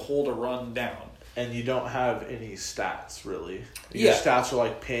back the hole to run down. And you don't have any stats really. Yeah. Your stats are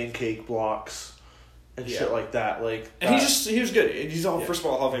like pancake blocks and Yeah. shit like that. Like And that- he was good. He's a yeah. first of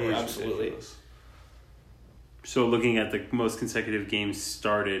all Hall of He Famer, was absolutely. ridiculous. So looking at the most consecutive games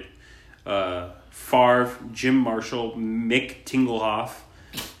started, Favre, Jim Marshall, Mick Tinglehoff,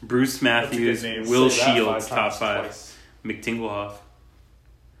 Bruce Matthews, That's a good name. Will Say that Shields, 5 top times 5. twice. Mick Tinglehoff.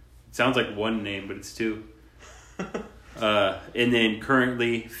 It sounds like one name, but it's 2. And then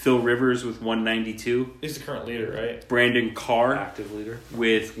currently Phil Rivers with 192. He's the current leader, right? Brandon Carr Active leader.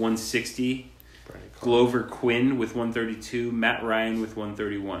 with 160. Brandon Carr. Glover Quinn with 132. Matt Ryan with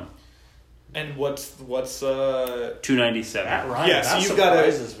 131. And what's 297. Matt Ryan. yeah, so that you've got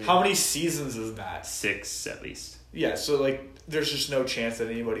surprises me. how many seasons is that? 6 at least. Yeah, so like there's just no chance that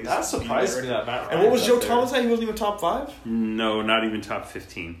anybody's That surprised me beating that Matt Ryan. And what was Joe Thomas at? He wasn't even top 5? No, not even top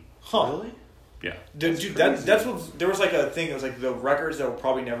 15. Huh. Really? Yeah. Dude, that's what there was like a thing. It was like the records that will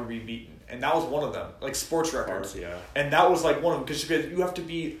probably never be beaten, and that was one of them, like sports records. Yeah. And that was like one of them because you have to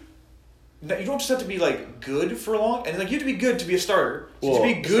be. You don't just have to be like good for long, and like you have to be good to be a starter. You have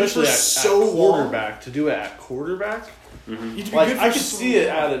to be good for so long. quarterback. To do it at quarterback, You have to be like good for I could so see it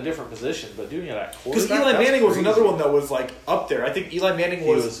long. at a different position, but doing it at quarterback. Because Eli that's Manning was crazy. another one that was like up there. I think Eli Manning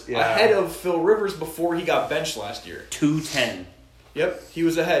was, was, yeah. ahead of Phil Rivers before he got benched last year. 210. Yep, he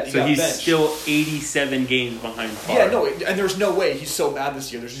was ahead. He So got he's benched. still 87 games behind Favre. Yeah, no, and there's no way he's so bad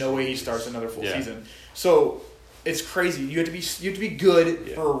this year. There's no way he starts another full Yeah. season. So it's crazy. You have to be good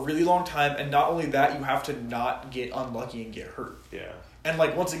Yeah. for a really long time, and not only that, you have to not get unlucky and get hurt. Yeah. And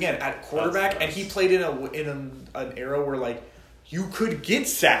like once again at quarterback, That's and he played in an era where like you could get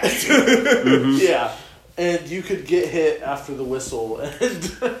sacked. Yeah. And you could get hit after the whistle,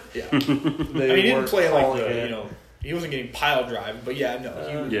 and Yeah, they I mean, he didn't weren't play like calling the it. he wasn't getting pile drive, but yeah,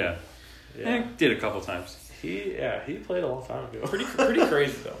 no, he, Yeah. Yeah. Did a couple times. He played a long time ago. pretty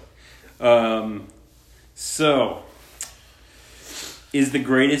crazy though. So, is the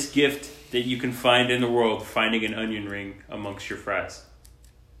greatest gift that you can find in the world finding an onion ring amongst your fries?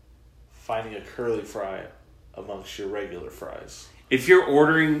 Finding a curly fry amongst your regular fries. If you're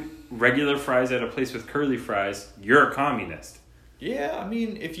ordering regular fries at a place with curly fries, you're a communist. Yeah, I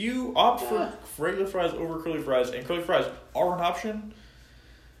mean, if you opt for regular fries over curly fries, and curly fries are an option,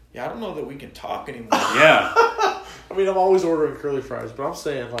 yeah, I don't know that we can talk anymore. Yeah. I mean, I'm always ordering curly fries, but I'm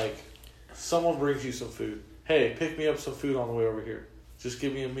saying, like, someone brings you some food. Hey, pick me up some food on the way over here. Just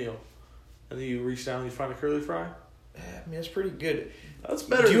give me a meal. And then you reach down and you find a curly fry? I mean, it's pretty good. That's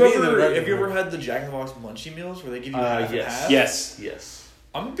better Do than you me than ever regular. have you ever had the Jack in the Box munchie meals where they give you half and yes. half? Yes. Yes.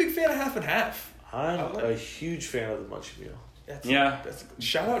 I'm a big fan of half and half. I'm a huge fan of the munchie meal. That's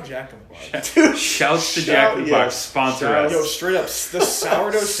shout out Jack in the Box. Shouts to Jack in the Box. Sponsor Shout- us. Yo, straight up, the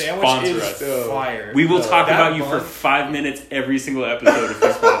sourdough sandwich Sponsor is us. fire. We will No, talk that about you for bun- 5 minutes every single episode if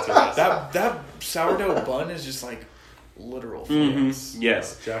you sponsor us. That sourdough bun is just like literal. Mhm.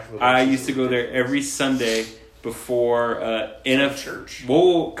 Yes. Jack in the Box I is used to go there ridiculous. every Sunday before Church.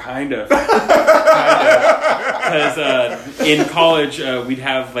 Whoa, kind of. Because in college we'd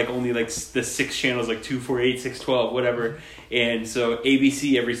have like only like the 6 channels, like 2, 4, 8, 6, 12, whatever. And so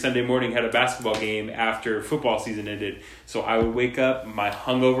ABC every Sunday morning had a basketball game after football season ended. So I would wake up, my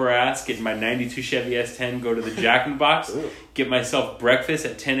hungover ass, get my 92 Chevy S10, go to the Jack in the Box, get myself breakfast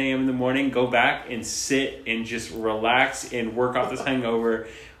at 10 a.m. in the morning, go back and sit and just relax and work off this hangover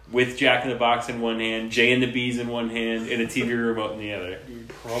with Jack in the Box in one hand, Jay and the Bees in one hand, and a TV remote in the other.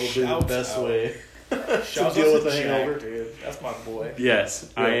 Probably Shouts the best out. way. Shout deal out with to the Jack, hangover. dude. That's my boy. Yes,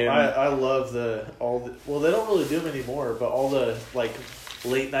 I am. I love well, they don't really do them anymore, but all the like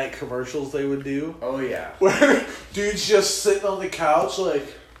late night commercials they would do Oh yeah. where dude's just sitting on the couch like,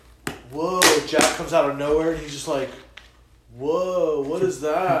 whoa, Jack comes out of nowhere and he's just like, whoa, what is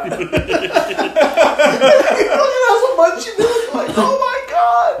that? He has a munchie meal, like, oh my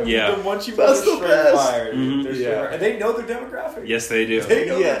god. Yeah. The munchie That's meals the are best. fire, dude. Mhm. They're Yeah. straight- and they know their demographic. Yes, they do. They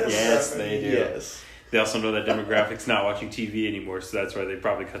know Yes. their demographic. Yes, they do. Yes. They also know that demographic's not watching TV anymore, so that's why they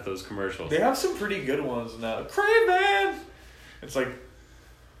probably cut those commercials. They have some pretty good ones now. Craven! It's like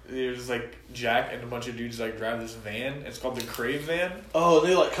there's like Jack and a bunch of dudes like drive this van. It's called the Crave Van. Oh, and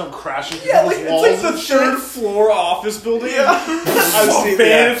they like come crashing through Yeah, those like walls it's like and the shit. third floor office building. Yeah. I've seen van.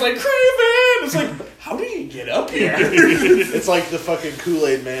 that. It's like Craven. It's like how do you get up here? It's like the fucking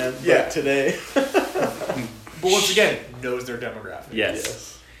Kool-Aid Man, but Yeah. today. But once again, knows their demographic.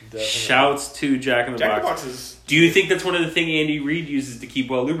 Yes. Definitely. Shouts to Jack in the Jack in the Box. Box is. Do you think that's one of the things Andy Reid uses to keep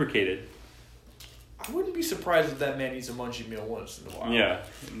well lubricated? I wouldn't be surprised if that man eats a munchie meal once in a while. Yeah.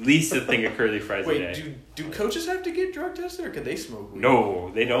 At least a thing of curly fries a Wait, day. do coaches have to get drug tested, or could they smoke weed? No,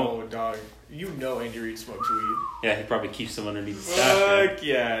 they don't. Oh, dog. You know Andy Reid smokes weed. Yeah, he probably keeps them underneath the stash. man. Fuck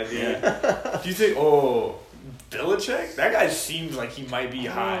yeah, dude. Yeah. Do you think, Belichick? That guy seems like he might be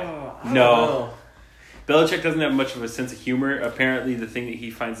high. I don't No. know. Belichick doesn't have much of a sense of humor. Apparently, the thing that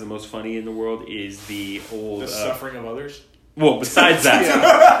he finds the most funny in the world is the old... The suffering of others. well, besides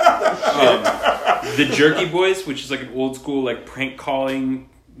that, the Jerky Boys, which is like an old school like prank calling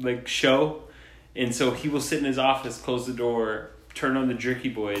like show, and so he will sit in his office, close the door, turn on the Jerky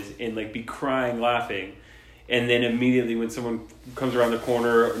Boys, and like be crying, laughing, and then immediately when someone comes around the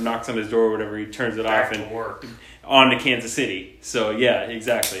corner or knocks on his door or whatever, he turns it off and work. on to Kansas City. So yeah,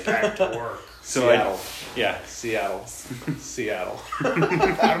 exactly. Back to work. So Seattle. yeah. Seattle. Seattle. I don't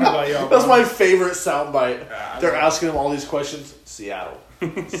know about y'all. That's my favorite soundbite. Yeah, They're asking him all these questions. Seattle.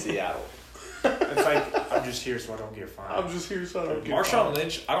 Seattle. It's like, I'm just here so I don't get fined. I'm just here so I don't get Marshawn fined.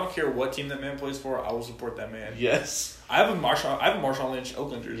 Lynch, I don't care what team that man plays for, I will support that man. Yes. I have a Marshawn Lynch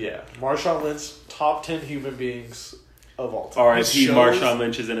Oakland jersey. Yeah. Marshawn Lynch, top 10 human beings of all time. R.I.P. shows- Marshawn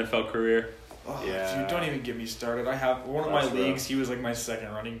Lynch's NFL career. Oh, Yeah. Dude, don't even get me started. I have one of That's my rough. leagues, he was like my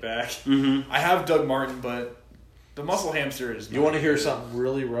second running back. Mm-hmm. I have Doug Martin, but the muscle hamster is You not want to hear good. something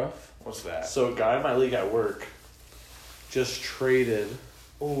really rough? What's that? So, a guy in my league at work just traded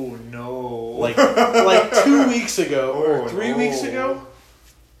Oh no. like 2 weeks ago or Oh, 3 no. weeks ago,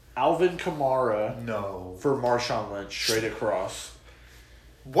 Alvin Kamara no. for Marshawn Lynch straight across.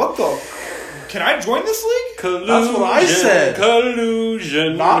 What the? Can I join this league? Collusion. That's what I said.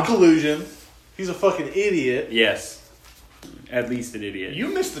 Collusion. Not collusion. He's a fucking idiot. Yes. At least an idiot.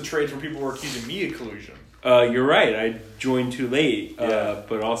 You missed the trades where people were accusing me of collusion. You're right. I joined too late. Yeah.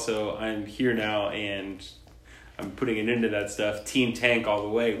 But also, I'm here now and I'm putting an end to that stuff. Team Tank all the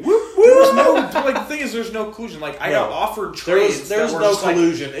way. Whoop, whoop. There was no like the thing is there's no collusion. Like I No. got offered There trades. was that were no just, like,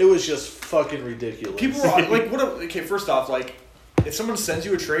 collusion. It was just fucking ridiculous. people were like, what? Okay, first off, like if someone sends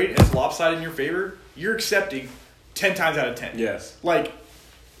you a trade and it's lopsided in your favor, you're accepting 10 times out of 10. Yes. Like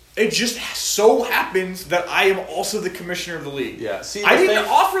it just so happens that I am also the commissioner of the league. Yeah. See, I the didn't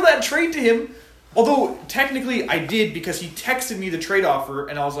thing- offer that trade to him. Although technically I did because he texted me the trade offer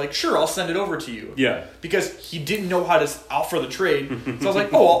and I was like, sure, I'll send it over to you. Yeah. Because he didn't know how to offer the trade. So I was like,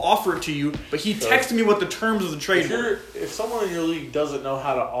 oh, I'll offer it to you. But he texted me what the terms of the trade were. If someone in your league doesn't know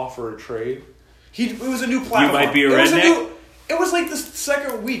how to offer a trade, It was a new platform. might be a It was redneck? it was like the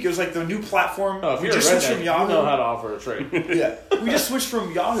second week. It was like the new platform. no, if we you're just a switched redneck, from you Yahoo. know how to offer a trade. Yeah. We just switched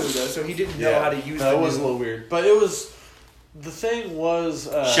from Yahoo, though, so he didn't know how to use that the was a new- little weird. But it was... The thing was...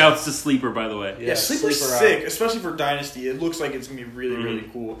 Shouts to Sleeper, by the way. Yeah, Sleeper's Sleeper out. sick, especially for Dynasty. It looks like it's going to be really, really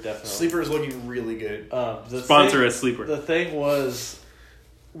cool. Definitely. Sleeper is looking really good. The Sponsor thing, as Sleeper. The thing was,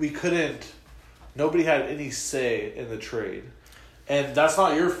 we couldn't... Nobody had any say in the trade. And that's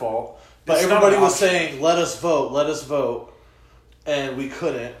not your fault. But It's not everybody an was option. saying, let us vote. And we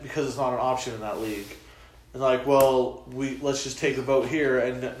couldn't because it's not an option in that league. And like, well, let's just take a vote here.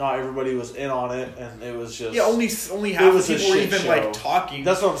 And not everybody was in on it. And it was just... Yeah, only half was the a people were shit even show. like talking.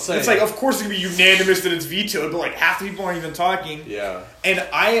 That's what I'm saying. It's like, of course, it's gonna be unanimous that it's vetoed, but like half the people aren't even talking. Yeah. And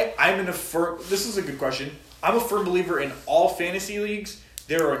I'm in a firm. This is a good question. I'm a firm believer in all fantasy leagues.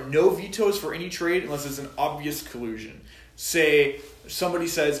 There are no vetoes for any trade unless it's an obvious collusion. Say somebody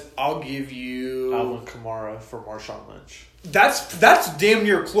says, "I'll give you." Alvin Kamara for Marshawn Lynch. That's damn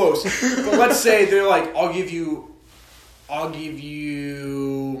near close. But let's say they're like, I'll give you Ben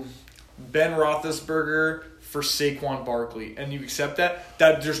Roethlisberger for Saquon Barkley, and you accept that?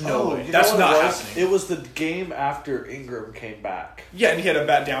 That there's no way. you That's know what not it was? happening. It was the game after Ingram came back. Yeah, and he had a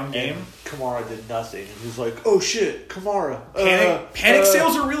bat down game. And Kamara did nothing. And he was like, oh shit, Kamara. Panic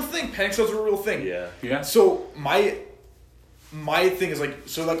sales are a real thing. Panic sales are a real thing. Yeah. Yeah. So my thing is like,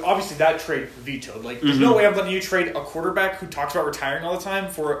 so like obviously that trade vetoed. Like there's no way I'm letting you trade a quarterback who talks about retiring all the time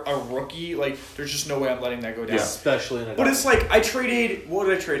for a rookie. Like there's just no way I'm letting that go down. Yeah. Especially in a But it's like what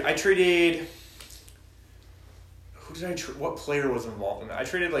did I trade? I traded what player was involved in that? I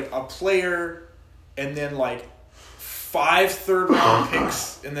traded like a player and then like 5 third-round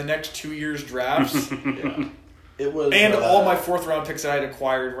picks in the next 2 years drafts. yeah. It was And all my 4th-round picks that I had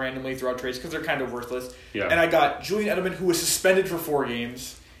acquired randomly throughout trades because they're kind of worthless. Yeah. And I got Julian Edelman, who was suspended for 4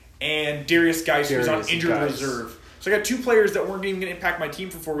 games, and Darius Geis, who was on Darius injured Geis. reserve. So I got 2 players that weren't even going to impact my team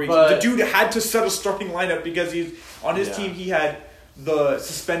for 4 weeks. But- The dude had to set a starting lineup because he's on his Yeah. team. He had the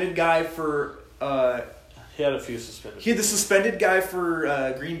suspended guy for he had a few suspended.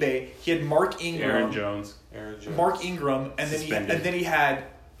 Green Bay. He had Mark Ingram. Aaron Jones. Aaron Jones. Mark Ingram, and Suspended. then he had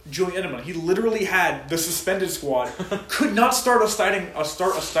Julian Edelman. He literally had the suspended squad. Could not start a starting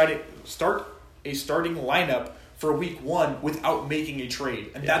lineup for week 1 without making a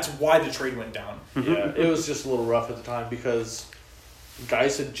trade, and that's why the trade went down. Yeah, it was just a little rough at the time because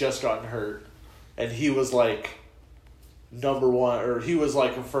Geis had just gotten hurt, and he was like number 1, or he was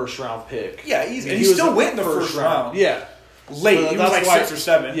like a first-round pick. Yeah, easy. I mean, And he still was went in the first round. Yeah. Late, So he was like why- 6 or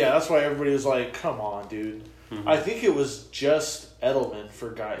 7. Yeah, that's why everybody was like, come on, dude. Mm-hmm. I think it was just Edelman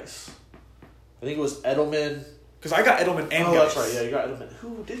for Geis. I think it was Edelman. Because I got Edelman and Oh, Geis. that's right. Yeah, you got Edelman.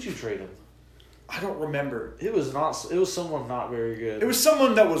 Who did you trade him? I don't remember. It was not. It was someone not very good. It was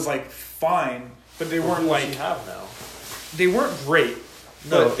someone that was like fine, but they weren't Who does like he have now? they weren't great.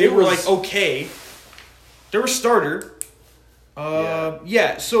 No, but they it were was- like okay. There was starter.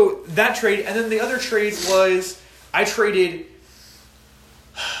 Yeah. So that trade, and then the other trade was I traded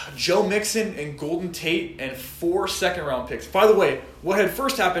Joe Mixon and Golden Tate and 4 second-round picks. By the way, what had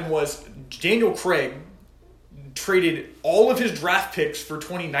first happened was Daniel Craig traded all of his draft picks for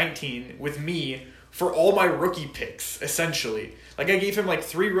 2019 with me for all my rookie picks, essentially. Like, I gave him,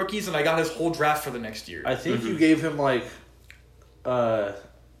 3 rookies, and I got his whole draft for the next year. I think you gave him,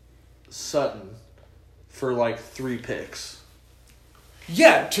 Sutton for, 3 picks.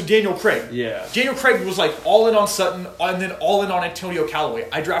 Yeah, to Daniel Craig. Yeah. Daniel Craig was, all in on Sutton, and then all in on Antonio Callaway.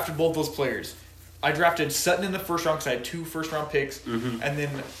 I drafted both those players. I drafted Sutton in the first round because I had 2 first-round picks, and then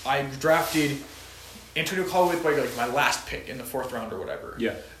I drafted Antonio Callaway with my last pick in the 4th round or whatever.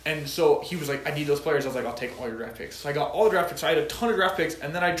 Yeah. And so he was like, I need those players. I was like, I'll take all your draft picks. So I got all the draft picks. So I had a ton of draft picks,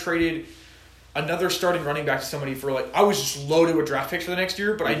 and then I traded another starting running back to somebody for I was just loaded with draft picks for the next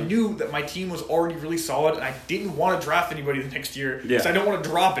year, but I knew that my team was already really solid, and I didn't want to draft anybody the next year because I don't want to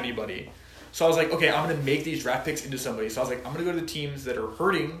drop anybody. So I was like, okay, I'm going to make these draft picks into somebody. So I was like, I'm going to go to the teams that are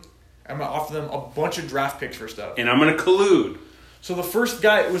hurting. I'm going to offer them a bunch of draft picks for stuff. And I'm going to collude. So the first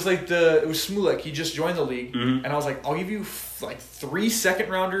guy, it was Smulek. He just joined the league, and I was like, I'll give you 3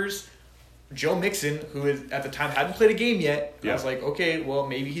 second-rounders. Joe Mixon, who at the time hadn't played a game yet. I was like, okay, well,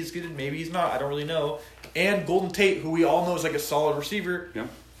 maybe he's good, maybe he's not. I don't really know. And Golden Tate, who we all know is a solid receiver,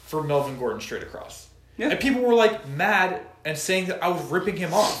 for Melvin Gordon straight across. Yeah. And people were mad and saying that I was ripping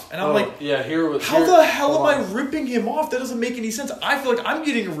him off. And I'm how the hell am I ripping him off? That doesn't make any sense. I feel like I'm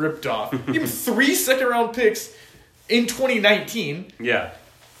getting ripped off. Give him 3 second-round picks in 2019. Yeah.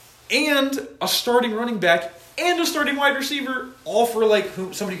 And a starting running back and a starting wide receiver, all for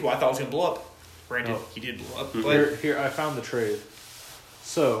somebody who I thought was going to blow up. Granted, he did blow up. But Here, I found the trade.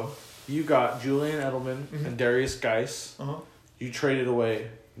 So, you got Julian Edelman and Darius Geis. You traded away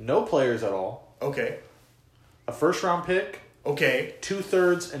no players at all. Okay. A first-round pick. Okay.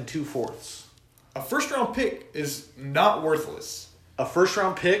 2/3 and 2/4. A first-round pick is not worthless. A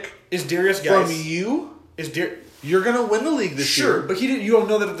first-round pick is Darius Geis. From you? You're going to win the league this year. Sure, but you don't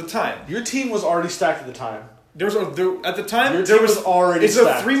know that at the time. Your team was already stacked at the time. At the time, your team was already stacked.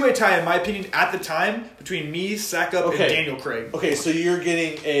 It's a 3-way tie, in my opinion, at the time, between me, Sackup, and Daniel Craig. Okay, so you're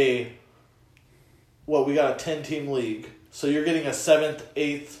getting we got a 10-team league. So you're getting a 7th,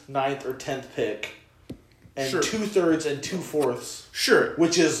 8th, 9th, or 10th pick. And 2/3 and 2/4. Sure.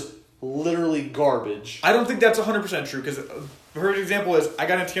 Which is literally garbage. I don't think that's 100% true, because her example is I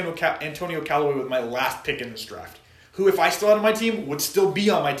got Antonio Callaway with my last pick in this draft, who, if I still had on my team, would still be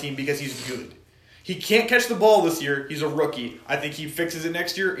on my team because he's good. He can't catch the ball this year. He's a rookie. I think he fixes it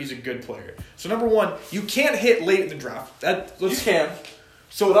next year. He's a good player. So, number one, you can't hit late in the draft. You can.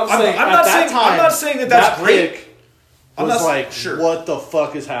 So, I'm not saying that that's great. I'm not what the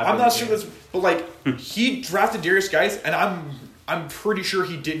fuck is happening? I'm not sure that's... But, he drafted Darius Geis, and I'm pretty sure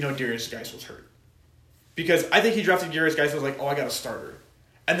he didn't know Darius Geis was hurt. Because I think he drafted Darius Geis and was like, oh, I got a starter.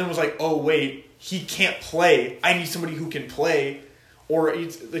 And then was like, oh, wait, he can't play. I need somebody who can play. Or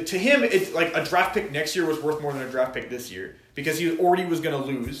to him, it's a draft pick next year was worth more than a draft pick this year. Because he already was going to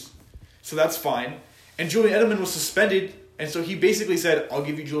lose. So that's fine. And Julian Edelman was suspended. And so he basically said, I'll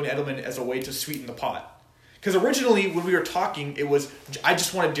give you Julian Edelman as a way to sweeten the pot. Because originally, when we were talking, it was, I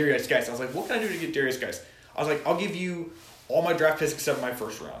just wanted Darius Geis. I was like, what can I do to get Darius Geis? I was like, I'll give you all my draft picks except my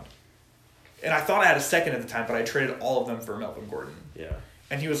first round. And I thought I had a second at the time, but I traded all of them for Melvin Gordon. Yeah.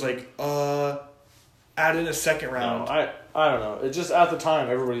 And he was like, add in a second round. No, I don't know. It just, at the time,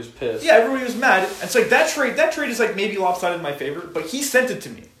 everybody was pissed. Yeah, everybody was mad. And it's that trade is maybe lopsided in my favor, but he sent it to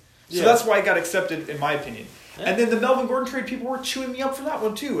me. So that's why it got accepted, in my opinion. Yeah. And then the Melvin Gordon trade, people were chewing me up for that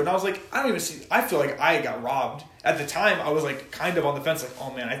one, too. And I was like, I feel like I got robbed. At the time, I was kind of on the fence,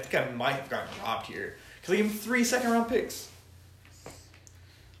 oh man, I think I might have gotten robbed here. Because I gave him 3 second-round picks.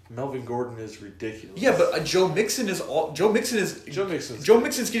 Melvin Gordon is ridiculous. Yeah, but Joe Mixon's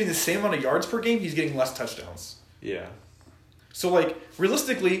getting the same amount of yards per game. He's getting less touchdowns. Yeah. So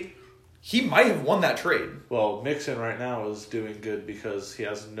realistically, he might have won that trade. Well, Mixon right now is doing good because he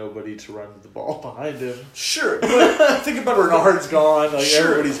has nobody to run the ball behind him. Sure, but think about Bernard's gone.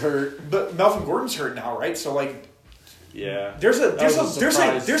 Everybody's hurt. But Melvin Gordon's hurt now, right? So yeah. There's a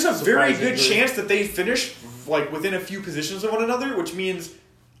very good chance that they finish within a few positions of one another, which means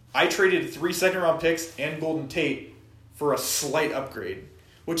I traded 3 second-round picks and Golden Tate for a slight upgrade,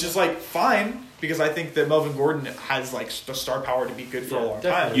 which is fine because I think that Melvin Gordon has the star power to be good for a long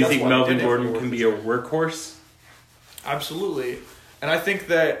time. You think Melvin Gordon can be a workhorse? Absolutely, and I think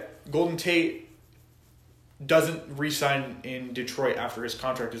that Golden Tate doesn't re-sign in Detroit after his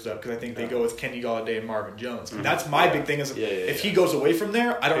contract is up because I think they go with Kenny Golladay and Marvin Jones. And that's my big thing is if he goes away from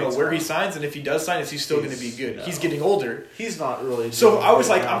there, I don't know where he signs, and if he does sign, is he still going to be good? No. He's getting older. He's not really. So I was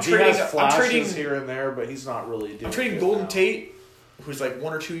like, now. I'm trading here and there, but he's not really. I'm trading Golden Tate, who's like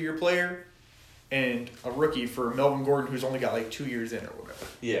 1 or 2 year player, and a rookie for Melvin Gordon, who's only got like 2 years in or whatever.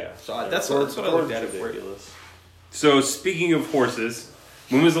 Yeah. So that's what I looked at it for. Ridiculous. So speaking of horses,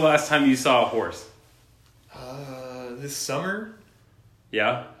 when was the last time you saw a horse? This summer,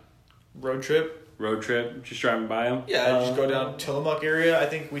 Yeah, road trip. just driving by them. Yeah, just go down Tillamook area. I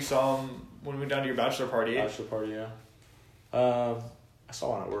think we saw him when we went down to your bachelor party. Bachelor party, yeah. I saw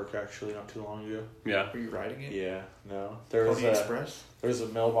one at work actually not too long ago. Yeah. Were you riding it? Yeah, no. Pony Express? There's a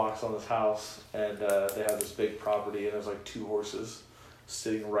mailbox on this house, and they have this big property, and there's like 2 horses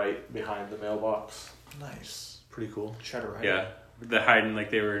sitting right behind the mailbox. Nice. Pretty cool. Try to ride Yeah. it. They're hiding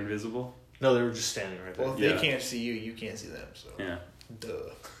like they were invisible. No, they were just standing right there. Well, if they can't see you, you can't see them. So Yeah. duh.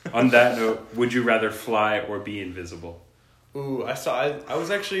 On that note, would you rather fly or be invisible? Ooh, I was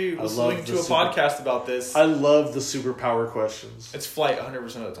actually listening love to the a podcast about this. I love the superpower questions. It's flight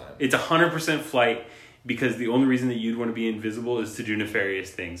 100% of the time. It's 100% flight because the only reason that you'd want to be invisible is to do nefarious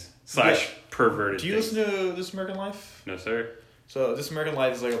things / perverted Do you things. listen to This American Life? No, sir. So This American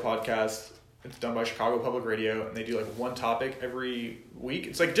Life is like a podcast. It's done by Chicago Public Radio, and they do like one topic every week.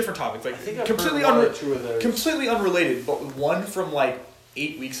 It's like different topics, like I think I've completely heard 1 or 2 of those. completely unrelated. But one from like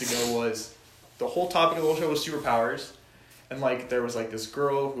 8 weeks ago was the whole topic of the whole show was superpowers, and like there was like this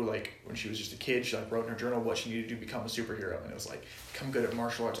girl who like when she was just a kid, she like wrote in her journal what she needed to do to become a superhero, and it was like become good at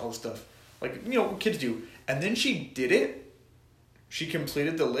martial arts, all this stuff, like what kids do. And then she did it. She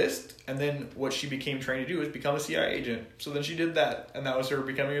completed the list, and then what she became trained to do is become a CIA agent. So then she did that, and that was her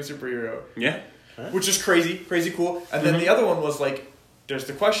becoming a superhero. Yeah. Which is crazy cool. And then the other one was like, there's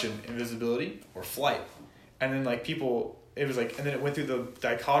the question, invisibility or flight. And then like it was like, and then it went through the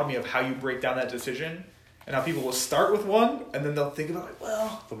dichotomy of how you break down that decision, and how people will start with one, and then they'll think about it,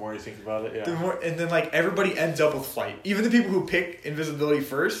 well, The more you think about it, the more, and then like everybody ends up with flight. Even the people who pick invisibility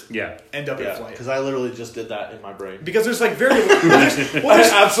first Yeah. end up in Yeah, flight. because I literally just did that in my brain. Because there's like variables.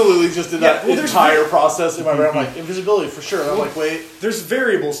 I absolutely just did that there's entire process in my brain. I'm like, invisibility for sure. And I'm like, wait. There's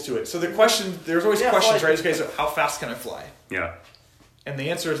variables to it. So the question, there's always questions, flight. right? Okay, so how fast can I fly? Yeah. And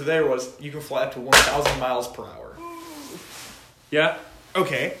the answer to there was you can fly up to 1,000 miles per hour. Yeah.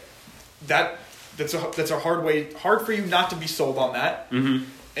 Okay, that's a hard for you not to be sold on that. Mm-hmm.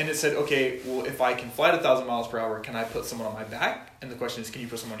 And it said, okay, well, if I can fly at 1,000 miles per hour, can I put someone on my back? And the question is, can you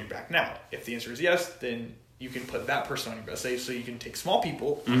put someone on your back now? If the answer is yes, then you can put that person on your back. Say, so you can take small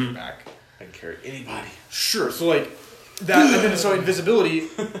people on your back. I can carry anybody. Sure. So like that, and then so invisibility.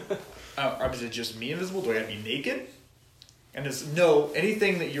 Is it just me invisible? Do I gotta be naked? And it's no,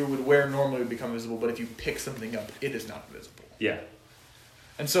 anything that you would wear normally would become visible, but if you pick something up, it is not visible. Yeah.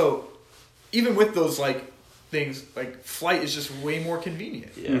 And so, even with those like things, like flight is just way more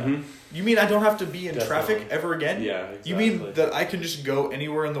convenient. Yeah. Mm-hmm. You mean I don't have to be in Definitely. traffic ever again? Yeah, exactly. You mean that I can just go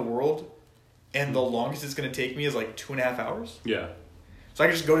anywhere in the world, and the longest it's going to take me is like 2.5 hours? Yeah. So I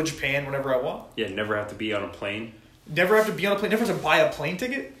can just go to Japan whenever I want. Yeah. Never have to be on a plane. Never have to be on a plane. Never have to buy a plane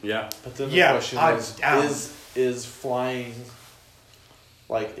ticket. Yeah. But then the Yeah, question I'm is, down. is flying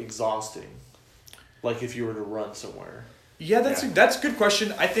like exhausting? Like if you were to run somewhere. Yeah, that's a good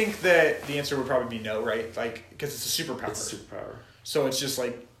question. I think that the answer would probably be no, right? Like because it's a superpower. It's a superpower. So it's just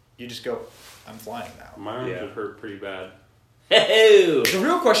like you just go, I'm flying now. My arms Yeah. would hurt pretty bad. The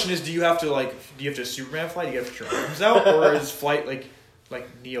real question is, do you have to Superman fly? Do you have to put your arms out, or is flight like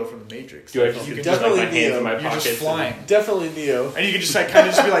Neo from the Matrix? Do I Like, just you put can like, just, my definitely hands in my you're pockets? just flying, Definitely Neo. and you can just like kind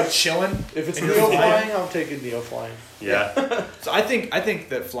of just be like chilling. If it's and Neo you're flying. flying, I'm taking Neo flying. Yeah. So I think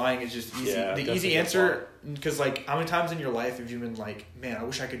that flying is just easy. Yeah, The definitely easy answer, because like how many times in your life have you been like, man, I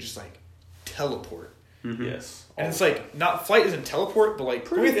wish I could just like teleport. Mm-hmm. Yes. And it's like not flight isn't teleport, but like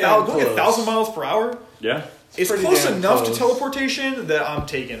Pretty going damn 1,000 close. miles per hour. Yeah. It's pretty close damn enough close. to teleportation that I'm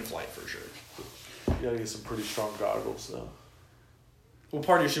taking flight for sure. You gotta get some pretty strong goggles though. Well,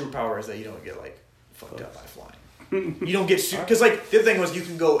 part of your superpower is that you don't get like fucked up by flying. You don't get because like the other thing was you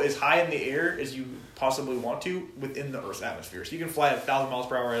can go as high in the air as you possibly want to within the Earth's atmosphere. So you can fly at 1,000 miles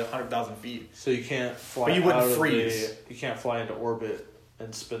per hour at 100,000 feet. So you can't fly. But you wouldn't out of freeze. you can't fly into orbit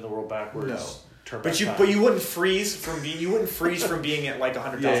and spin the world backwards. No. Turn But back you time. wouldn't freeze from being at like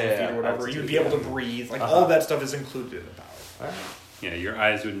 100,000 Yeah, feet or whatever. altitude, You'd be able to yeah. breathe. Like Uh-huh. all of that stuff is included in the power. Alright. Yeah. Your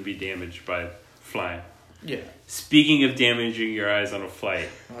eyes wouldn't be damaged by flying. Yeah. Speaking of damaging your eyes on a flight,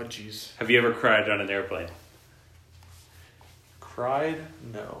 Oh jeez. have you ever cried on an airplane? Cried?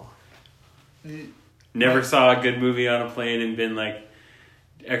 No. Never saw a good movie on a plane and been like,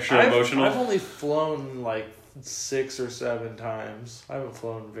 extra emotional? I've only flown like 6 or 7 times. I haven't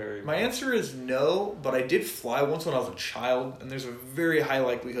flown very My much. answer is no, but I did fly once when I was a child, and there's a very high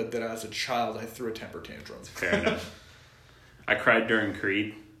likelihood that as a child I threw a temper tantrum. Fair enough. I cried during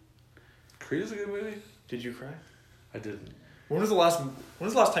Creed. Creed is a good movie. Did you cry? I didn't. When was the last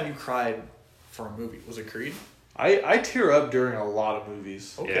time you cried for a movie? Was it Creed? I tear up during a lot of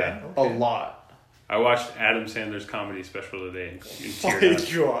movies. Okay. Yeah. A lot. I watched Adam Sandler's comedy special today and Oh my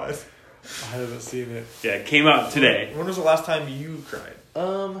teared up. god. I haven't seen it. Yeah, it came out today. When was the last time you cried?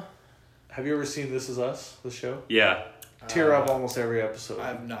 Have you ever seen This Is Us, the show? Yeah, Tear up almost every episode.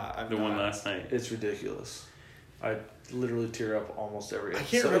 I've not. the one last night. It's ridiculous. I literally tear up almost every I episode.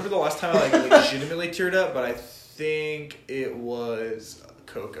 can't remember the last time I like legitimately teared up, but I think it was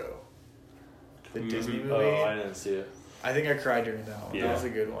Coco, the Disney movie. Oh, I didn't see it. I think I cried during that one. Yeah. That was a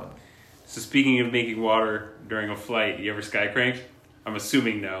good one. So speaking of making water during a flight, you ever sky crank? I'm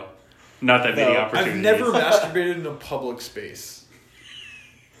assuming no. Not that many No, opportunities. I've never masturbated in a public space.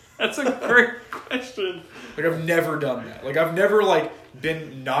 That's a great question. Like I've never done that. Like I've never like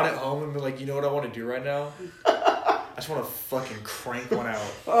been not at home and been like, you know what I want to do right now? I just want to fucking crank one out.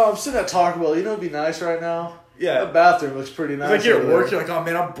 Oh, I'm sitting at Taco Bell. You know what'd be nice right now? Yeah. The bathroom looks pretty It's nice. like you're over at work, there. you're like, oh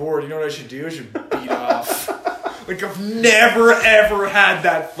man, I'm bored. You know what I should do? I should beat off. Like I've never ever had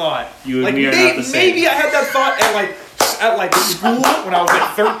that thought. You and like me are not the same. maybe I had that thought at like school when I was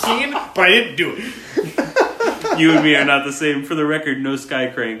like 13, but I didn't do it. You and me are not the same. For the record, no sky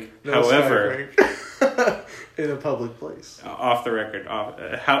crank. No However, sky crank. In a public place. off the record.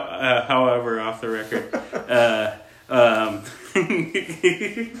 However, off the record. I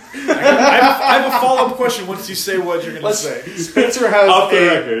have a follow-up question once you say what you're going to say. Spencer has Off the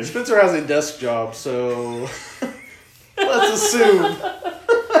record. Spencer has a desk job, so let's assume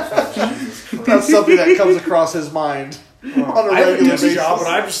that's something that comes across his mind on a I have a regular desk basis. job, but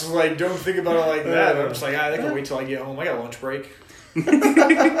I just like don't think about it like that. I'm just like, I can wait till I get home. I got a lunch break.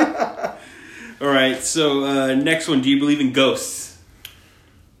 All right. So next one. Do you believe in ghosts?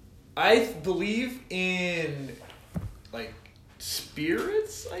 I believe in like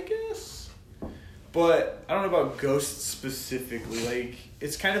spirits, I guess, but I don't know about ghosts specifically. Like,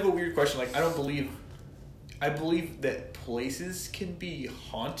 it's kind of a weird question. Like, I believe that places can be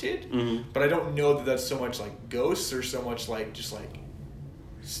haunted, but I don't know that that's so much like ghosts or so much like just like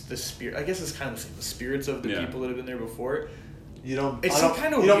the spirit. I guess it's kind of the spirits of the people that have been there before. You don't. It's I don't,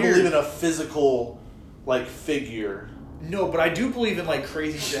 kind of You don't weird. believe in a physical, like figure. No, but I do believe in like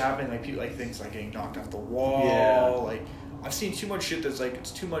crazy shit happening, like people, like things like getting knocked off the wall. Yeah. Like I've seen too much shit that's like it's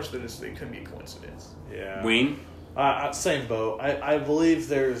too much that it couldn't be a coincidence. Yeah. Wayne? Same boat. I believe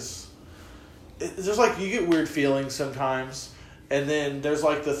there's like you get weird feelings sometimes, and then there's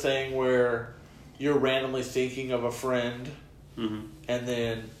like the thing where you're randomly thinking of a friend, and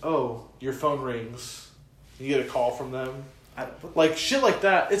then your phone rings, you get a call from them. Like shit like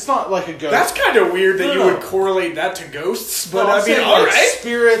that. It's not like a ghost. That's kind of weird that No, you no. would correlate that to ghosts, but No, I'm I mean, saying, all like, right,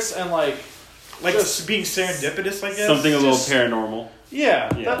 spirits and like just being serendipitous, I guess. Something a little just- paranormal.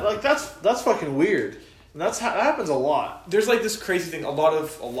 yeah. Yeah. That's fucking weird. And that happens a lot. There's like this crazy thing. A lot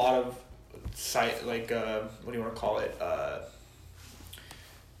of site like what do you want to call it?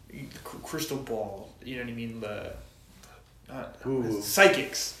 Crystal ball. You know what I mean? Woo-woo.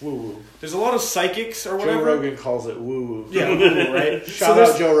 Psychics. Woo woo. There's a lot of psychics or whatever. Joe Rogan calls it woo woo. Yeah, woo-woo, right? Shout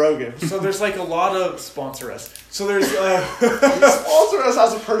there's- out Joe Rogan. So there's like a lot of sponsor us. So there's Sponsor us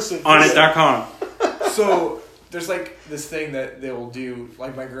as a person. Onit.com. so there's like this thing that they will do.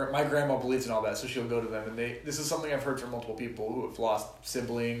 Like my grandma believes in all that, so she'll go to them and this is something I've heard from multiple people who have lost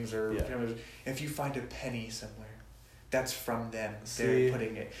siblings or families. If you find a penny somewhere, that's from them. They're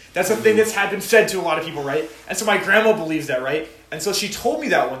putting it. That's a thing that's been said to a lot of people, right? And so my grandma believes that, right? And so she told me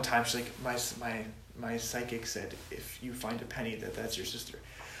that one time. She's like, my psychic said, if you find a penny, that's your sister.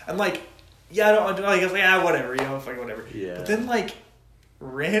 I'm like, yeah, I don't like. I was like, whatever, fucking whatever. Yeah. But then like,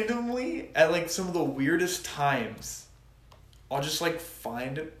 randomly at like some of the weirdest times, I'll just like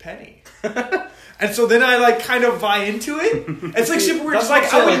find a penny. And so then I like kind of buy into it. It's like super weird. That's It's like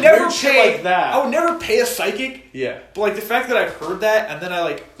what I I'm would saying, never weird shit pay like that. I would never pay a psychic. Yeah. But like the fact that I've heard that and then I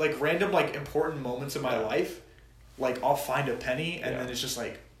like random like important moments in my life, like I'll find a penny and then it's just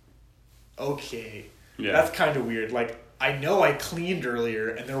like, okay. Yeah. That's kind of weird. Like I know I cleaned earlier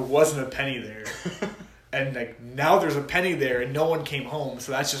and there wasn't a penny there. And like now there's a penny there and no one came home,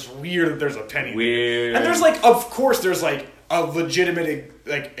 so that's just weird that there's a penny. Weird. And there's like, of course, there's like a legitimate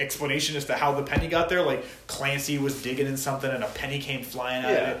like explanation as to how the penny got there. Like Clancy was digging in something and a penny came flying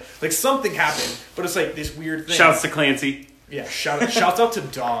out of it. Like something happened, but it's like this weird thing. Shouts to Clancy. Yeah, shouts out to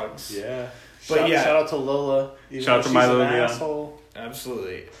dogs. Yeah. But Shout out to Lola. Even Shout out though to Milo she's an Leon. asshole.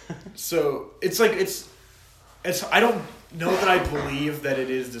 Absolutely. So it's like it's. I don't know that I believe that it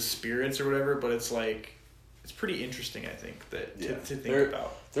is the spirits or whatever, but it's like it's pretty interesting. I think that to think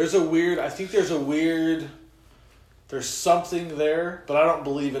about. There's something there, but I don't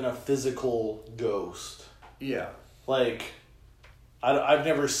believe in a physical ghost. Yeah. Like, I've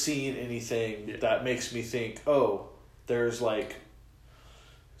never seen anything that makes me think, oh, there's like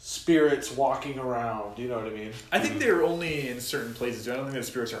spirits walking around. You know what I mean? I think they're only in certain places. I don't think that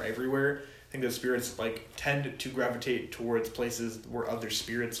spirits are everywhere. I think that spirits like tend to gravitate towards places where other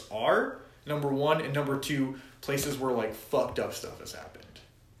spirits are. Number one, and number two, places where like fucked up stuff has happened.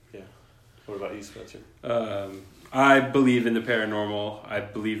 Yeah. What about you, Spencer? I believe in the paranormal. I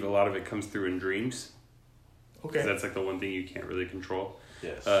believe a lot of it comes through in dreams. Okay. 'Cause that's like the one thing you can't really control.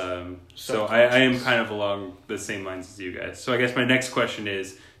 Yes. So I am kind of along the same lines as you guys. So I guess my next question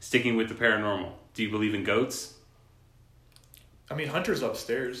is, sticking with the paranormal, do you believe in goats? I mean, Hunter's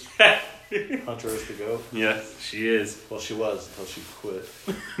upstairs. Hunter is the goat. Yes, she is. Well, she was until she quit.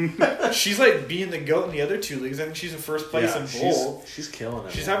 She's like being the goat in the other two leagues. I think she's in first place in both. She's killing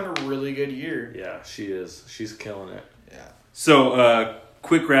it. She's man. having a really good year. Yeah, she is. She's killing it. Yeah. So,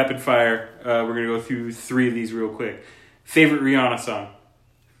 quick rapid fire. We're going to go through 3 of these real quick. Favorite Rihanna song?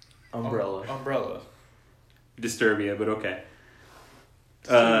 Umbrella. Disturbia, but okay.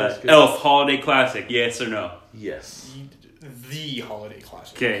 That's good. Elf, holiday classic, yes or no? Yes. The holiday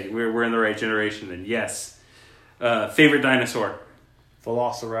classic. Okay, we're in the right generation then. Yes. Favorite dinosaur?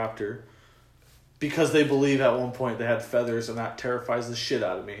 Velociraptor. Because they believe at one point they had feathers, and that terrifies the shit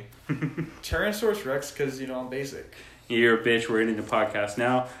out of me. Tyrannosaurus Rex, because, I'm basic. You're a bitch. We're ending the podcast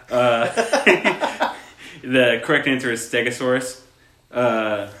now. The correct answer is Stegosaurus.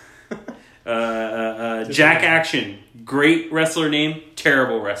 Jack Action. Great wrestler name.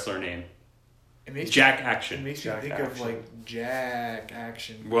 Terrible wrestler name. It makes Jack It Action. makes me think of, like, Jack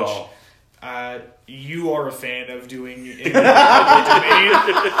Action. Well, you are a fan of doing it, but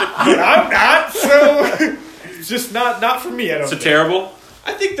I'm not, so it's just not for me, I don't think. terrible?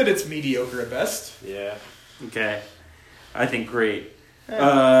 I think that it's mediocre at best. Yeah. Okay. I think great.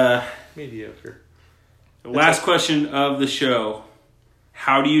 Mediocre. Last question of the show.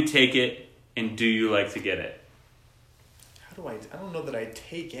 How do you take it, and do you like to get it? How do I don't know that I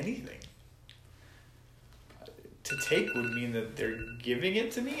take anything. To take would mean that they're giving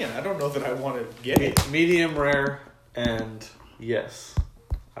it to me, and I don't know that I want to get it. Medium rare, and yes,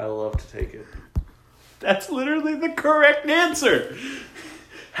 I love to take it. That's literally the correct answer.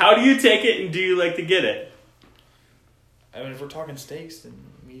 How do you take it, and do you like to get it? I mean, if we're talking steaks, then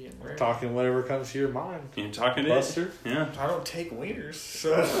medium rare. Talking whatever comes to your mind. You're talking to Buster? Yeah. I don't take wieners,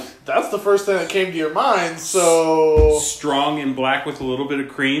 so... That's the first thing that came to your mind, so... Strong and black with a little bit of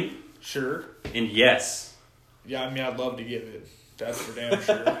cream, Sure. and yes. Yeah, I mean, I'd love to give it. That's for damn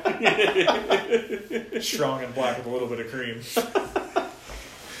sure. Strong and black with a little bit of cream.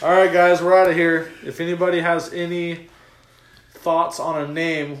 All right, guys, we're out of here. If anybody has any thoughts on a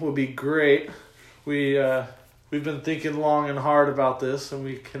name, would be great. We've been thinking long and hard about this, and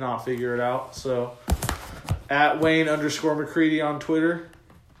we cannot figure it out. So, at Wayne_McCready on Twitter.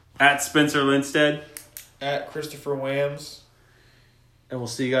 At Spencer Lindstead. At Christopher Whams. And we'll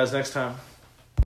see you guys next time.